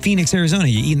 which is in Phoenix, Arizona.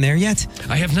 You eaten there yet?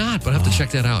 I have not, but I have to check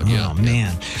that out. Oh,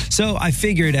 man. So I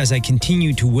figured as I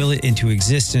continue to will it into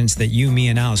existence that you, me,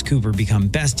 and Alice Cooper become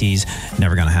besties,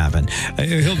 never going to happen.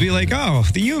 He'll be like,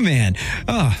 the U-Man.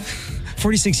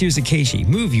 46 years of Keishi.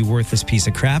 Move, you worthless piece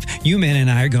of crap. You man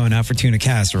and I are going out for tuna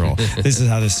casserole. This is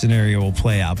how the scenario will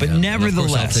play out. But nevertheless, of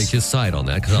course I'll take his side on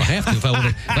that because I'll have to. If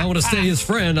I want to stay his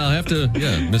friend, I'll have to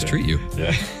mistreat you.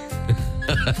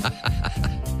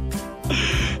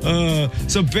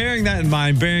 So bearing that in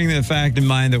mind, bearing the fact in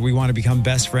mind that we want to become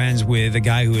best friends with a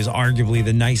guy who is arguably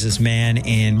the nicest man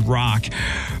in rock,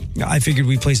 I figured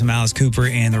we'd play some Alice Cooper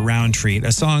and The Round Treat,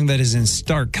 a song that is in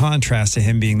stark contrast to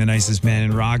him being the nicest man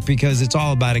in rock because it's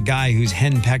all about a guy who's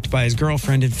henpecked by his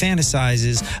girlfriend and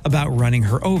fantasizes about running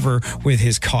her over with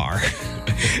his car.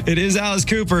 It is Alice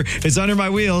Cooper. It's under my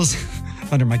wheels,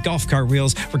 under my golf cart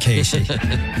wheels for Casey.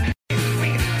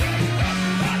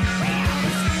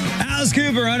 Alice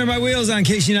Cooper, Under My Wheels on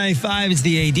KC95. It's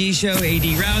the AD show.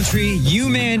 AD Roundtree,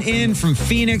 U-Man in from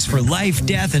Phoenix for life,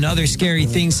 death, and other scary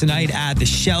things tonight at the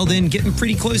Sheldon. Getting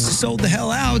pretty close to sold the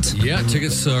hell out. Yeah,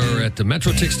 tickets are at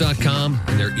metrotix.com,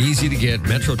 and they're easy to get,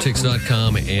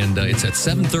 metrotix.com, and it's at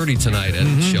 7:30 tonight at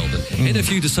the Sheldon. And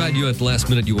if you decide at the last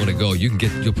minute you want to go, you'll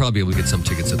probably be able to get some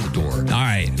tickets at the door. All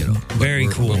right. Very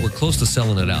cool. We're close to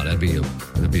selling it out. That'd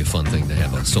be a fun thing to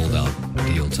have a sold out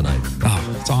deal tonight.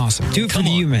 Oh, it's awesome. Do it for the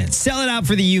U-Man. Sell it out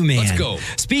for the U-Man. Let's go.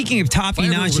 Speaking of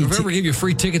toppy-notch... If I ever gave you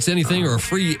free tickets to anything or a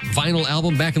free vinyl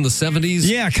album back in the 70s...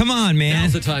 Yeah, come on, man.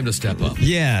 Now's the time to step up.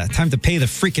 Yeah, time to pay the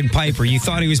freaking piper. You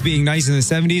thought he was being nice in the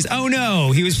 70s? Oh,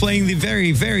 no. He was playing the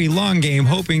very, very long game,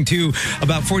 hoping to,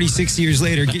 about 46 years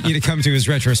later, get you to come to his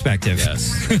retrospective.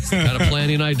 Yes. That's the kind of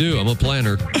planning I do. I'm a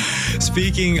planner.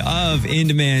 Speaking of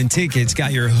in-demand tickets,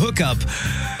 got your hookup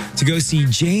to go see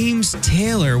James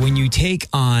Taylor when you take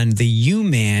on the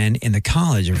U-Man in the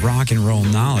College of Rock and Roll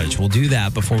Knowledge. We'll do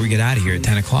that before we get out of here at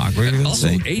 10 o'clock. Also,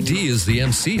 AD is the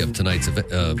MC of tonight's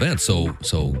event, so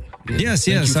yes,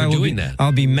 thank you for doing that.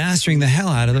 I'll be mastering the hell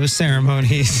out of those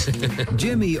ceremonies.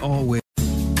 Jimmy always...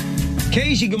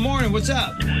 Casey, good morning. What's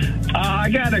up? I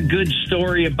got a good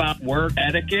story about work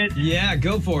etiquette. Yeah,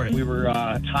 go for it. We were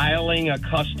tiling a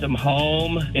custom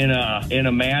home in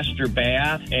a master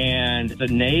bath, and the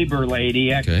neighbor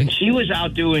lady, she was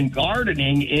out doing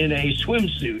gardening in a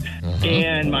swimsuit.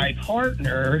 And my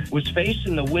partner was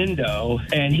facing the window,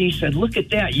 and he said, "Look at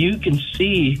that. You can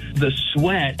see the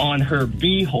sweat on her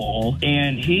beehole."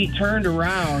 And he turned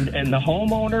around, and the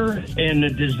homeowner and the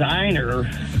designer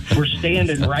were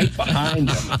standing right behind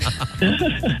him.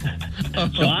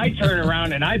 So I turned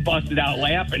around and I busted out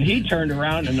laughing. He turned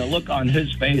around and the look on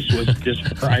his face was just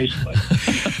priceless.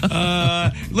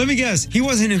 Let me guess. He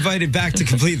wasn't invited back to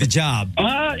complete the job.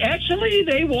 Actually,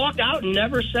 they walked out and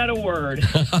never said a word.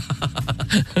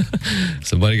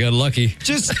 Somebody got lucky.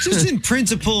 Just in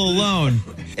principle alone,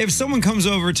 if someone comes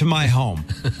over to my home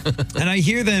and I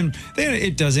hear them,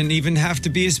 it doesn't even have to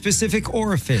be a specific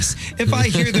orifice. If I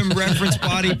hear them reference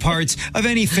body parts of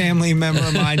any family member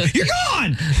of mine, you're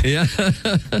gone! Yeah.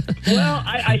 Well,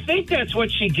 I think that's what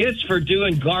she gets for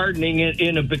doing gardening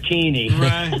in a bikini.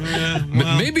 Right. Yeah,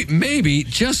 well. Maybe,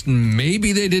 just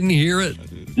maybe they didn't hear it.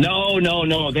 No.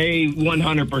 They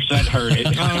 100% heard it.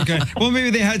 Oh, okay. Well, maybe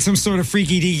they had some sort of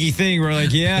freaky-deaky thing where,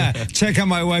 like, yeah, check out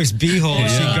my wife's beehole.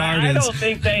 She gardens. I don't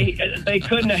think they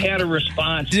couldn't have had a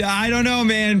response. I don't know,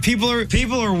 man. People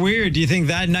are weird. Do you think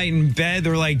that night in bed,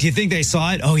 they're like, do you think they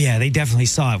saw it? Oh, yeah, they definitely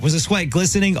saw it. Was the sweat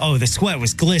glistening? Oh, the sweat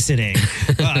was glistening.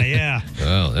 Oh, yeah.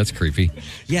 Oh, that's creepy.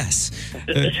 Yes.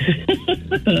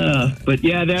 But,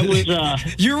 yeah, that was...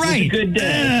 You're right. Was a good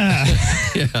day.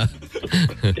 Yeah.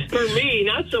 For me,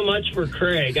 not so much for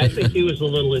Craig. I think he was a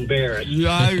little embarrassed.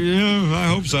 I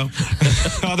hope so.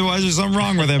 Otherwise, there's something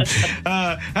wrong with him.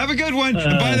 Have a good one.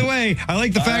 And by the way, I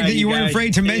like the fact that you weren't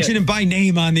afraid to mention him by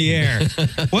name on the air.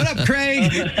 What up,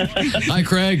 Craig? Hi,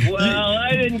 Craig. Well,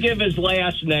 I didn't give his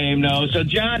last name, though, so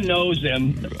John knows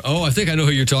him. Oh, I think I know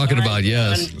who you're talking about,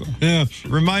 yes. Yeah.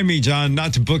 Remind me, John,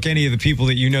 not to book any of the people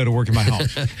that you know to work in my home.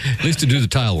 At least to do the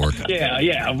tile work.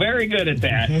 Yeah, very good at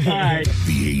that. All right.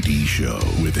 The AD Show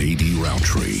with AD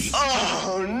Roundtree.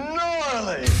 Oh,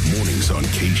 gnarly. Mornings on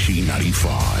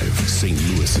KC95, St.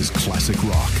 Louis's classic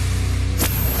rock.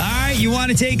 All right, you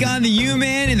want to take on the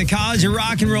U-Man in the College of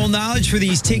Rock and Roll Knowledge for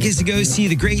these tickets to go see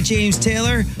the great James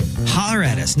Taylor? Holler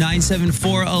at us,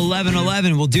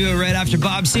 974-1111. We'll do it right after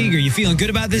Bob Seger. You feeling good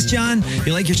about this, John?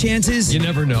 You like your chances? You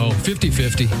never know.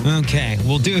 50-50. Okay,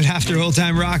 we'll do it after Old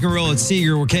Time Rock and Roll at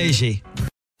Seger. We're Casey.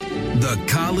 The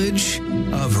College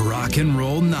of Rock and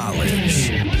Roll Knowledge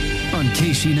on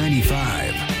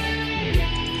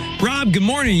KC95. Rob, good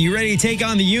morning. You ready to take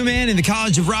on the U-Man in the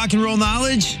College of Rock and Roll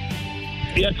Knowledge?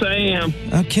 Yes, I am.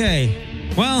 Okay.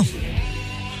 Well,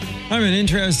 I have an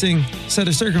interesting set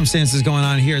of circumstances going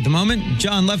on here at the moment.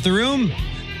 John left the room.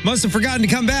 Must have forgotten to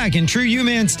come back in true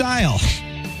U-Man style.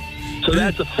 So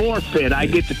that's a forfeit. I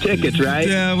get the tickets, right?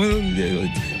 Yeah, well...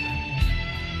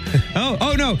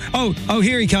 Oh, no. Oh,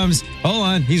 here he comes. Hold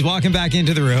on. He's walking back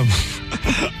into the room.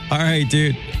 All right,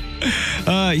 dude.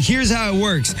 Here's how it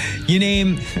works. You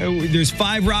name, there's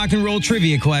 5 rock and roll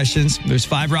trivia questions.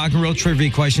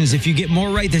 If you get more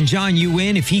right than John, you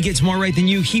win. If he gets more right than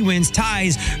you, he wins.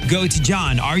 Ties go to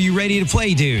John. Are you ready to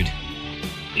play, dude?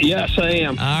 Yes, I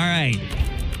am. All right.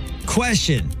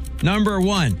 Question number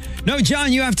 1. No,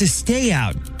 John, you have to stay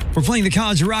out. We're playing the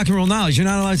College of Rock and Roll Knowledge. You're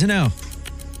not allowed to know.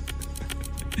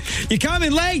 You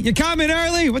coming late? You coming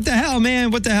early? What the hell,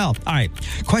 man? What the hell? All right.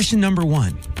 Question number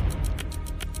 1.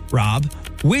 Rob,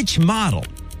 which model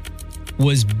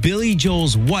was Billy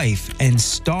Joel's wife and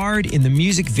starred in the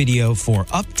music video for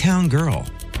Uptown Girl?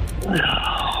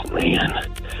 Oh,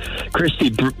 man. Christy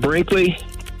Brinkley.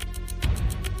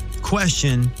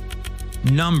 Question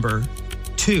number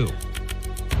 2.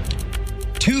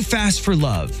 Too Fast for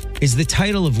Love is the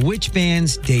title of which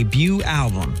band's debut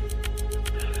album?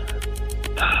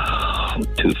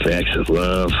 Too Fast for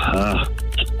Love. I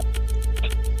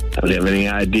don't have any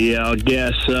idea. I'll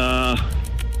guess. I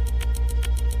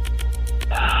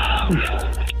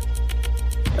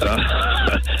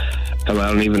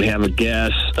don't even have a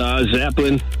guess.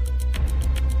 Zeppelin.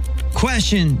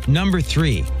 Question number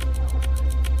 3.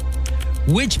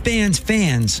 Which band's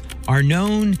fans are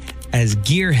known as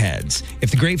gearheads?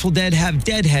 If the Grateful Dead have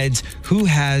deadheads, who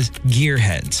has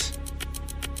gearheads?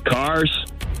 Cars.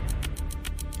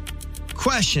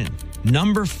 Question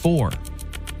number 4.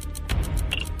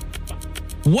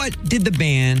 What did the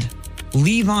band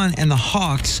Levon and the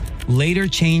Hawks later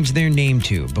change their name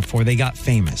to before they got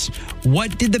famous?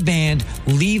 What did the band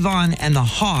Levon and the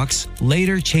Hawks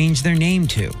later change their name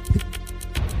to?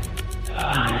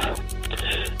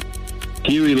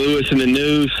 Huey Lewis and the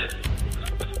News.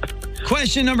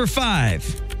 Question number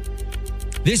 5.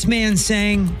 This man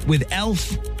sang with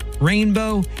Elf,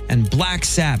 Rainbow, and Black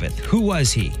Sabbath. Who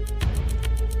was he?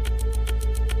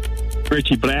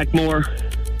 Richie Blackmore.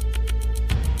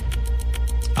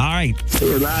 All right. It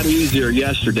was a lot easier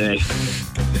yesterday.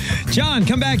 John,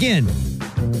 come back in.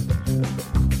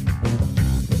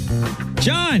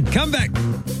 John, come back.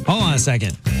 Hold on a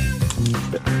second.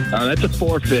 That's a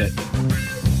forfeit.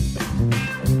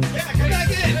 Yeah, come back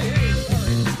in.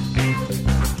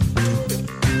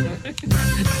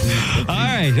 All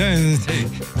right.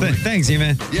 Thanks,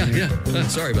 man. Yeah.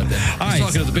 Sorry about that. All I was right.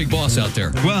 talking to the big boss out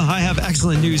there. Well, I have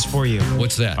excellent news for you.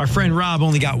 What's that? Our friend Rob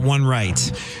only got one right.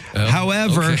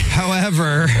 However,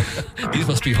 these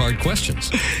must be hard questions.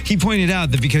 He pointed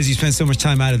out that because you spent so much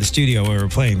time out of the studio while we were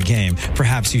playing the game,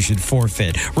 perhaps you should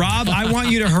forfeit. Rob, I want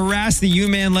you to harass the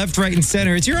U-Man left, right, and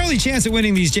center. It's your only chance at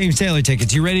winning these James Taylor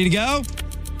tickets. You ready to go?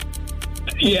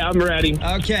 Yeah, I'm ready.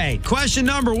 Okay. Question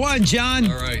number 1, John.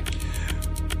 All right.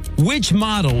 Which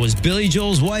model was Billy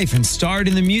Joel's wife and starred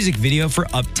in the music video for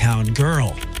Uptown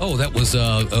Girl? Oh, that was,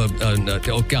 oh,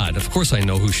 God, of course I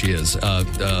know who she is.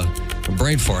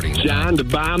 Brain farting. John, the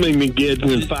bombing begins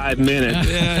in 5 minutes.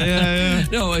 Yeah.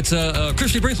 No, it's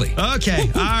Christy Brinkley.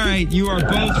 Okay. All right. You are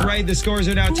both right. The scores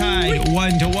are now tied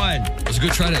 1-1. It was a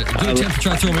good attempt to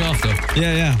try to throw me off, though.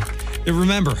 Yeah.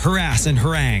 Remember, harass and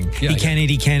harangue. Yeah, he can't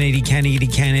eat. Hey,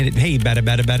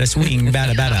 bada, swing,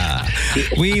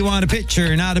 bada. We want a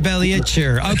picture, not a belly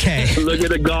itcher. Okay. Look at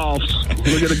the golfs.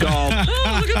 Oh, look at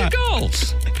the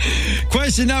golfs.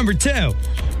 Question number 2.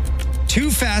 Too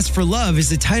Fast for Love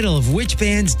is the title of which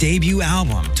band's debut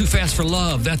album? Too Fast for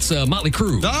Love. That's Motley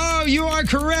Crue. Oh, you are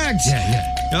correct. Yeah.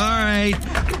 All right.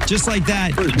 Just like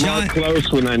that. John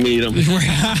close when I need him.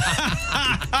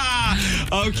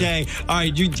 Okay. All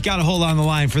right. You got to hold on the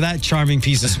line for that charming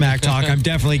piece of smack talk. I'm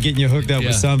definitely getting you hooked up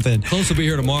with something. Close will be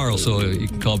here tomorrow, so you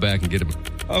can call back and get him.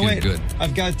 Oh, wait. Good.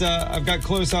 I've got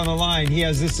Close on the line. He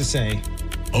has this to say.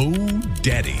 Oh,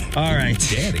 Daddy. All right.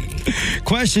 Oh, Daddy.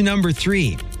 Question number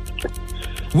 3.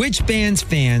 Which band's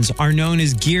fans are known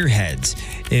as gearheads?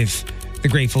 If the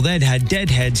Grateful Dead had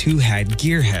deadheads, who had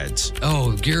gearheads?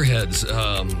 Oh, gearheads.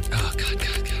 God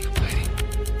almighty.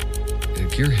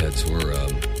 Gearheads were...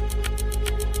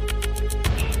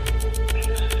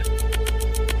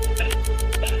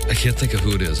 I can't think of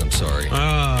who it is. I'm sorry.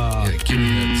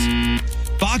 Gearheads.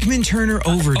 Bachman Turner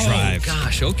Overdrive. Oh,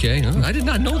 gosh. Okay. I did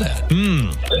not know that.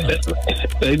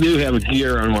 They do have a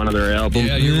gear on one of their albums.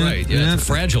 Yeah, you're right. Yeah, it's a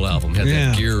Fragile album. Had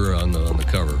that gear on the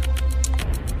cover.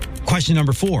 Question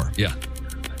number 4. Yeah.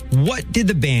 What did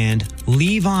the band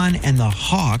Levon and the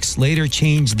Hawks later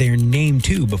change their name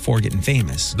to before getting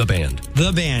famous? The band.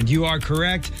 The band. You are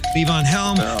correct. Levon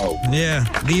Helm. Oh. Yeah.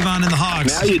 Levon and the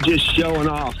Hawks. Now you're just showing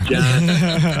off, John.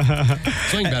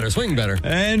 Swing better.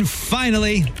 And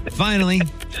finally,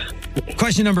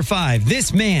 question number 5.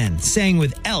 This man sang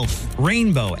with Elf,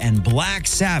 Rainbow, and Black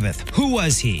Sabbath. Who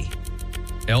was he?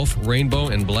 Elf, Rainbow,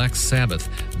 and Black Sabbath.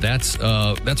 That's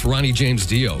Ronnie James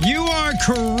Dio. You are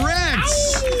correct.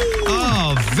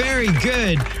 Oh, very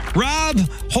good. Rob,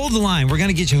 hold the line. We're going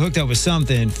to get you hooked up with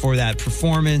something for that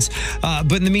performance.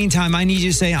 But in the meantime, I need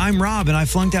you to say, I'm Rob, and I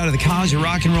flunked out of the College of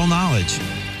Rock and Roll Knowledge.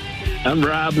 I'm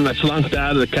Rob, and I flunked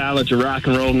out of the College of Rock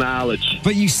and Roll Knowledge.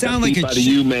 But you sound like by the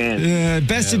U-Man.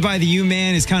 Bested by the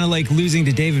U-Man is kind of like losing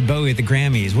to David Bowie at the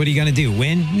Grammys. What are you going to do?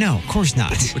 Win? No, of course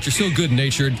not. But you're so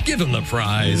good-natured. Give him the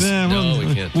prize. No,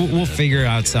 we can't. We'll figure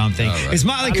out something. Right. It's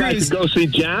Motley I'd Crue. like to go see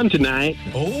John tonight.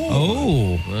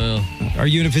 Oh. Well, Are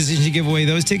you in a position to give away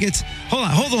those tickets?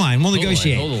 Hold the line. We'll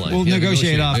negotiate. Hold the line. We'll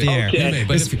negotiate off the air. Okay.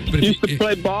 Used to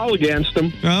play ball against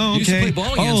them. Oh, Used to okay. play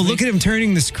ball against me. Look at him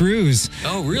turning the screws.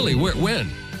 Oh, really? When?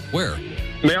 Where?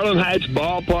 Maryland Heights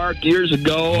Ballpark years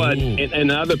ago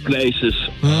and other places.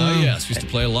 Yes, we used to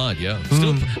play a lot. Yeah.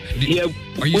 Still. Yeah.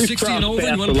 Are you we've 60 and crossed over?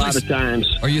 paths a lot of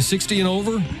times. Are you 60 and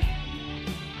over?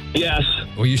 Yes.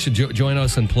 Or you should join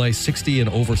us and play 60 and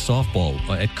over softball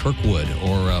at Kirkwood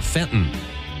or Fenton.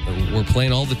 We're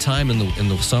playing all the time in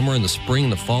the summer, in the spring,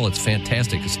 and the fall. It's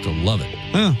fantastic. I still love it.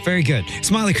 Oh, very good.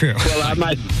 Smiley Crew. Well, I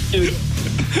might do.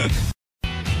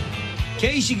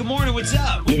 Casey, good morning. What's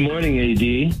up? Good morning, AD.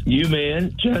 You,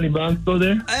 man. Johnny Bonko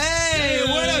there? Hey,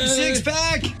 what up, Six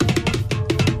Pack?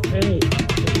 Hey.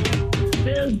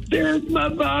 There's my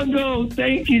bongo.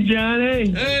 Thank you,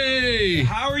 Johnny. Hey.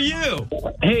 How are you?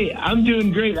 Hey, I'm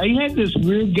doing great. I had this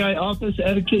weird guy, office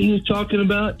etiquette he was talking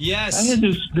about. Yes. I had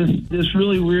this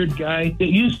really weird guy that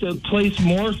used to place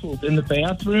morsels in the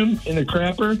bathroom in the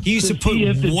crapper. He used to put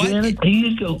what? He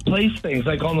used to place things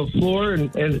like on the floor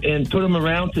and put them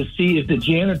around to see if the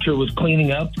janitor was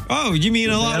cleaning up. Oh, you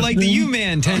mean a lot like the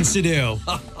U-Man tends to do.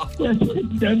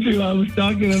 That's who I was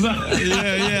talking about.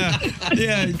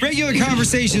 Yeah. Regular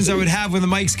conversations I would have when the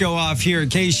mics go off here at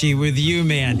Casey with you,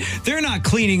 man. They're not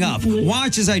cleaning up.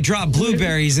 Watch as I drop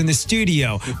blueberries in the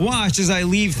studio. Watch as I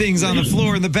leave things on the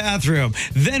floor in the bathroom.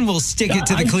 Then we'll stick it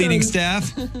to the cleaning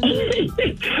staff.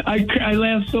 I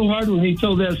laughed so hard when he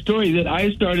told that story that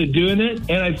I started doing it,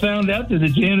 and I found out that the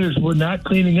janitors were not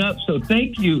cleaning up. So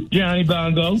thank you, Johnny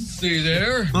Bongo. See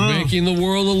there? Making the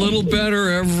world a little better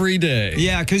every day.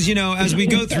 Yeah, because, as we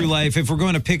go through life, if we're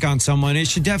going to pick on someone, it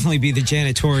should definitely be the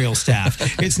janitorial staff.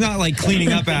 It's not like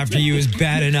cleaning up after you is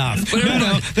bad enough.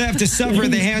 No, they have to suffer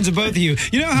at the hands of both of you.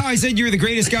 You know how I said you're the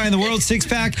greatest guy in the world, Six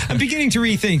Pack? I'm beginning to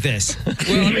rethink this.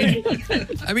 Well,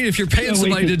 I mean, if you're paying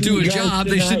somebody to do a job,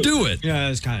 they should do it. Yeah,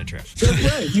 that's kind of true.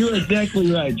 That's right. You're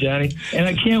exactly right, Johnny. And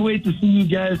I can't wait to see you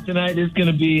guys tonight. It's going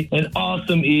to be an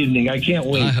awesome evening. I can't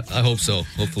wait. I hope so.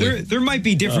 Hopefully. There might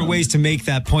be different ways to make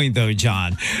that point, though,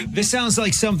 John. This sounds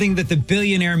like something that the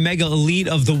billionaire mega elite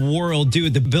of the world do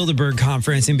at the Bilderberg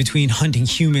conference in between hunting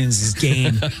humans is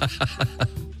game.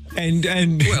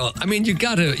 And well, I mean, you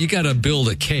gotta build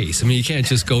a case. I mean, you can't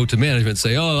just go to management and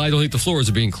say, "Oh, I don't think the floors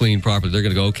are being cleaned properly." They're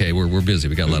gonna go, "Okay, we're busy.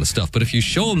 We got a lot of stuff." But if you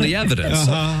show them the evidence,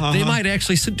 they might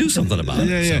actually do something about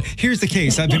it. Yeah. Here's the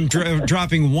case. I've been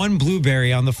dropping one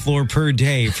blueberry on the floor per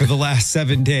day for the last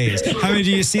 7 days. How many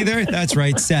do you see there? That's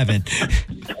right, 7.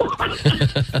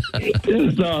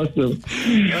 That's awesome.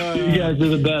 You guys are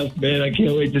the best, man. I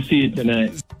can't wait to see you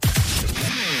tonight.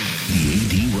 The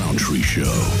AD Roundtree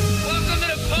Show.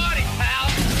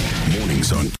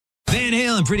 Mornings on Van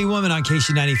Halen, Pretty Woman on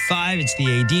KC95. It's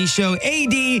the AD show.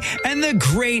 AD and the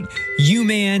great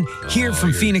U-Man here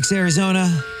from Phoenix,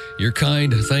 Arizona. You're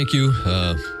kind. Thank you.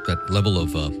 That level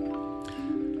of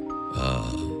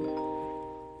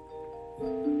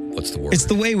what's the word? It's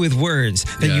the way with words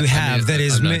that you have that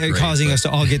is causing us to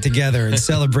all get together and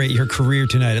celebrate your career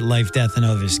tonight at Life, Death, and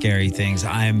Other Scary Things.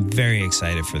 I am very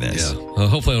excited for this. Yeah.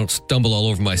 Hopefully I don't stumble all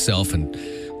over myself and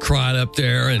cry up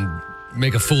there and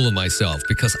make a fool of myself,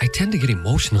 because I tend to get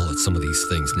emotional at some of these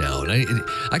things now. And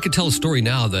I could tell a story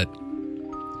now that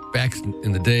back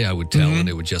in the day I would tell and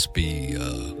it would just be,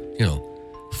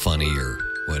 funny or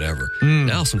whatever.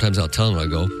 Now sometimes I'll tell them, I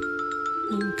go,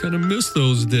 I kind of miss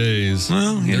those days.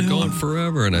 Well, they're gone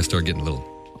forever. And I start getting a little...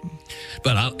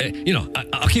 But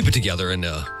I'll keep it together, and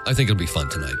I think it'll be fun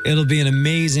tonight. It'll be an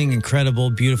amazing,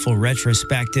 incredible, beautiful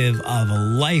retrospective of a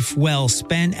life well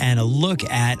spent and a look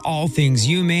at all things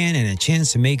you, man, and a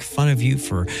chance to make fun of you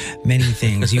for many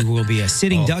things. You will be a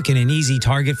sitting duck and an easy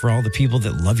target for all the people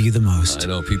that love you the most. I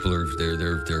know people are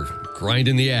they're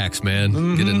grinding the axe,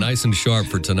 man. Get it nice and sharp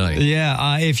for tonight.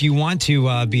 Yeah, if you want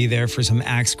to be there for some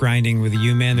axe grinding with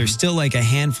you, man, there's still like a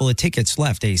handful of tickets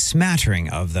left, a smattering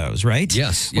of those, right?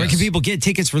 Yes. Where can people get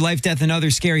tickets for Life, Death, and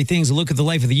Other Scary Things? A look at the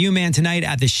life of the U-Man tonight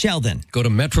at the Sheldon. Go to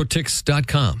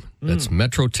metrotix.com. That's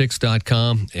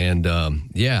metrotix.com. And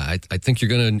I think you're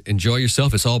going to enjoy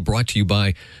yourself. It's all brought to you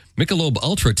by Michelob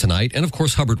Ultra tonight, and of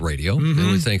course Hubbard Radio.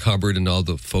 And we thank Hubbard and all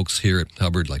the folks here at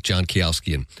Hubbard, like John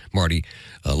Kiowski and Marty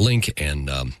Link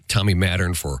and Tommy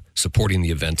Mattern, for supporting the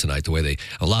event tonight the way they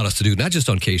allowed us to do, not just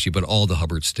on KC, but all the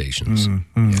Hubbard stations.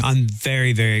 I'm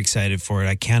very, very excited for it.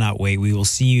 I cannot wait. We will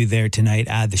see you there tonight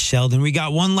at the Sheldon. We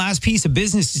got one last piece of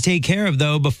business to take care of,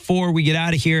 though, before we get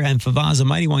out of here and Favaz,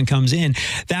 Mighty One, comes in.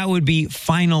 That would be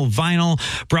Final Vinyl,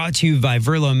 brought to you by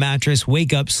Verlo Mattress.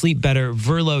 Wake up, sleep better,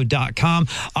 Verlo.com.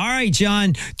 All right,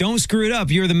 John, don't screw it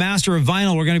up. You're the master of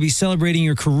vinyl. We're going to be celebrating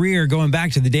your career going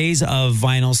back to the days of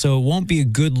vinyl, so it won't be a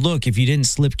good look if you didn't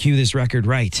slip cue this record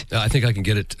right. I think I can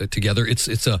get it together.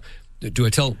 It's a... Do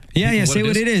I tell? Yeah, say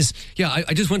what it is. Yeah,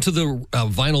 I just went to the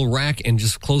vinyl rack and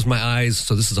just closed my eyes.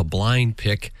 So this is a blind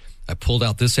pick. I pulled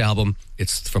out this album.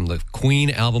 It's from the Queen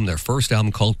album, their first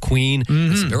album called Queen.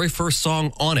 Mm-hmm. It's the very first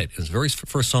song on it. It's the very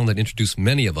first song that introduced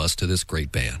many of us to this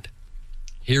great band.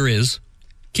 Here is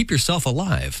Keep Yourself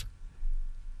Alive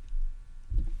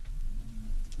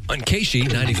on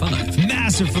KC 95.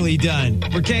 Masterfully done.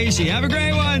 For KC. Have a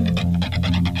great one.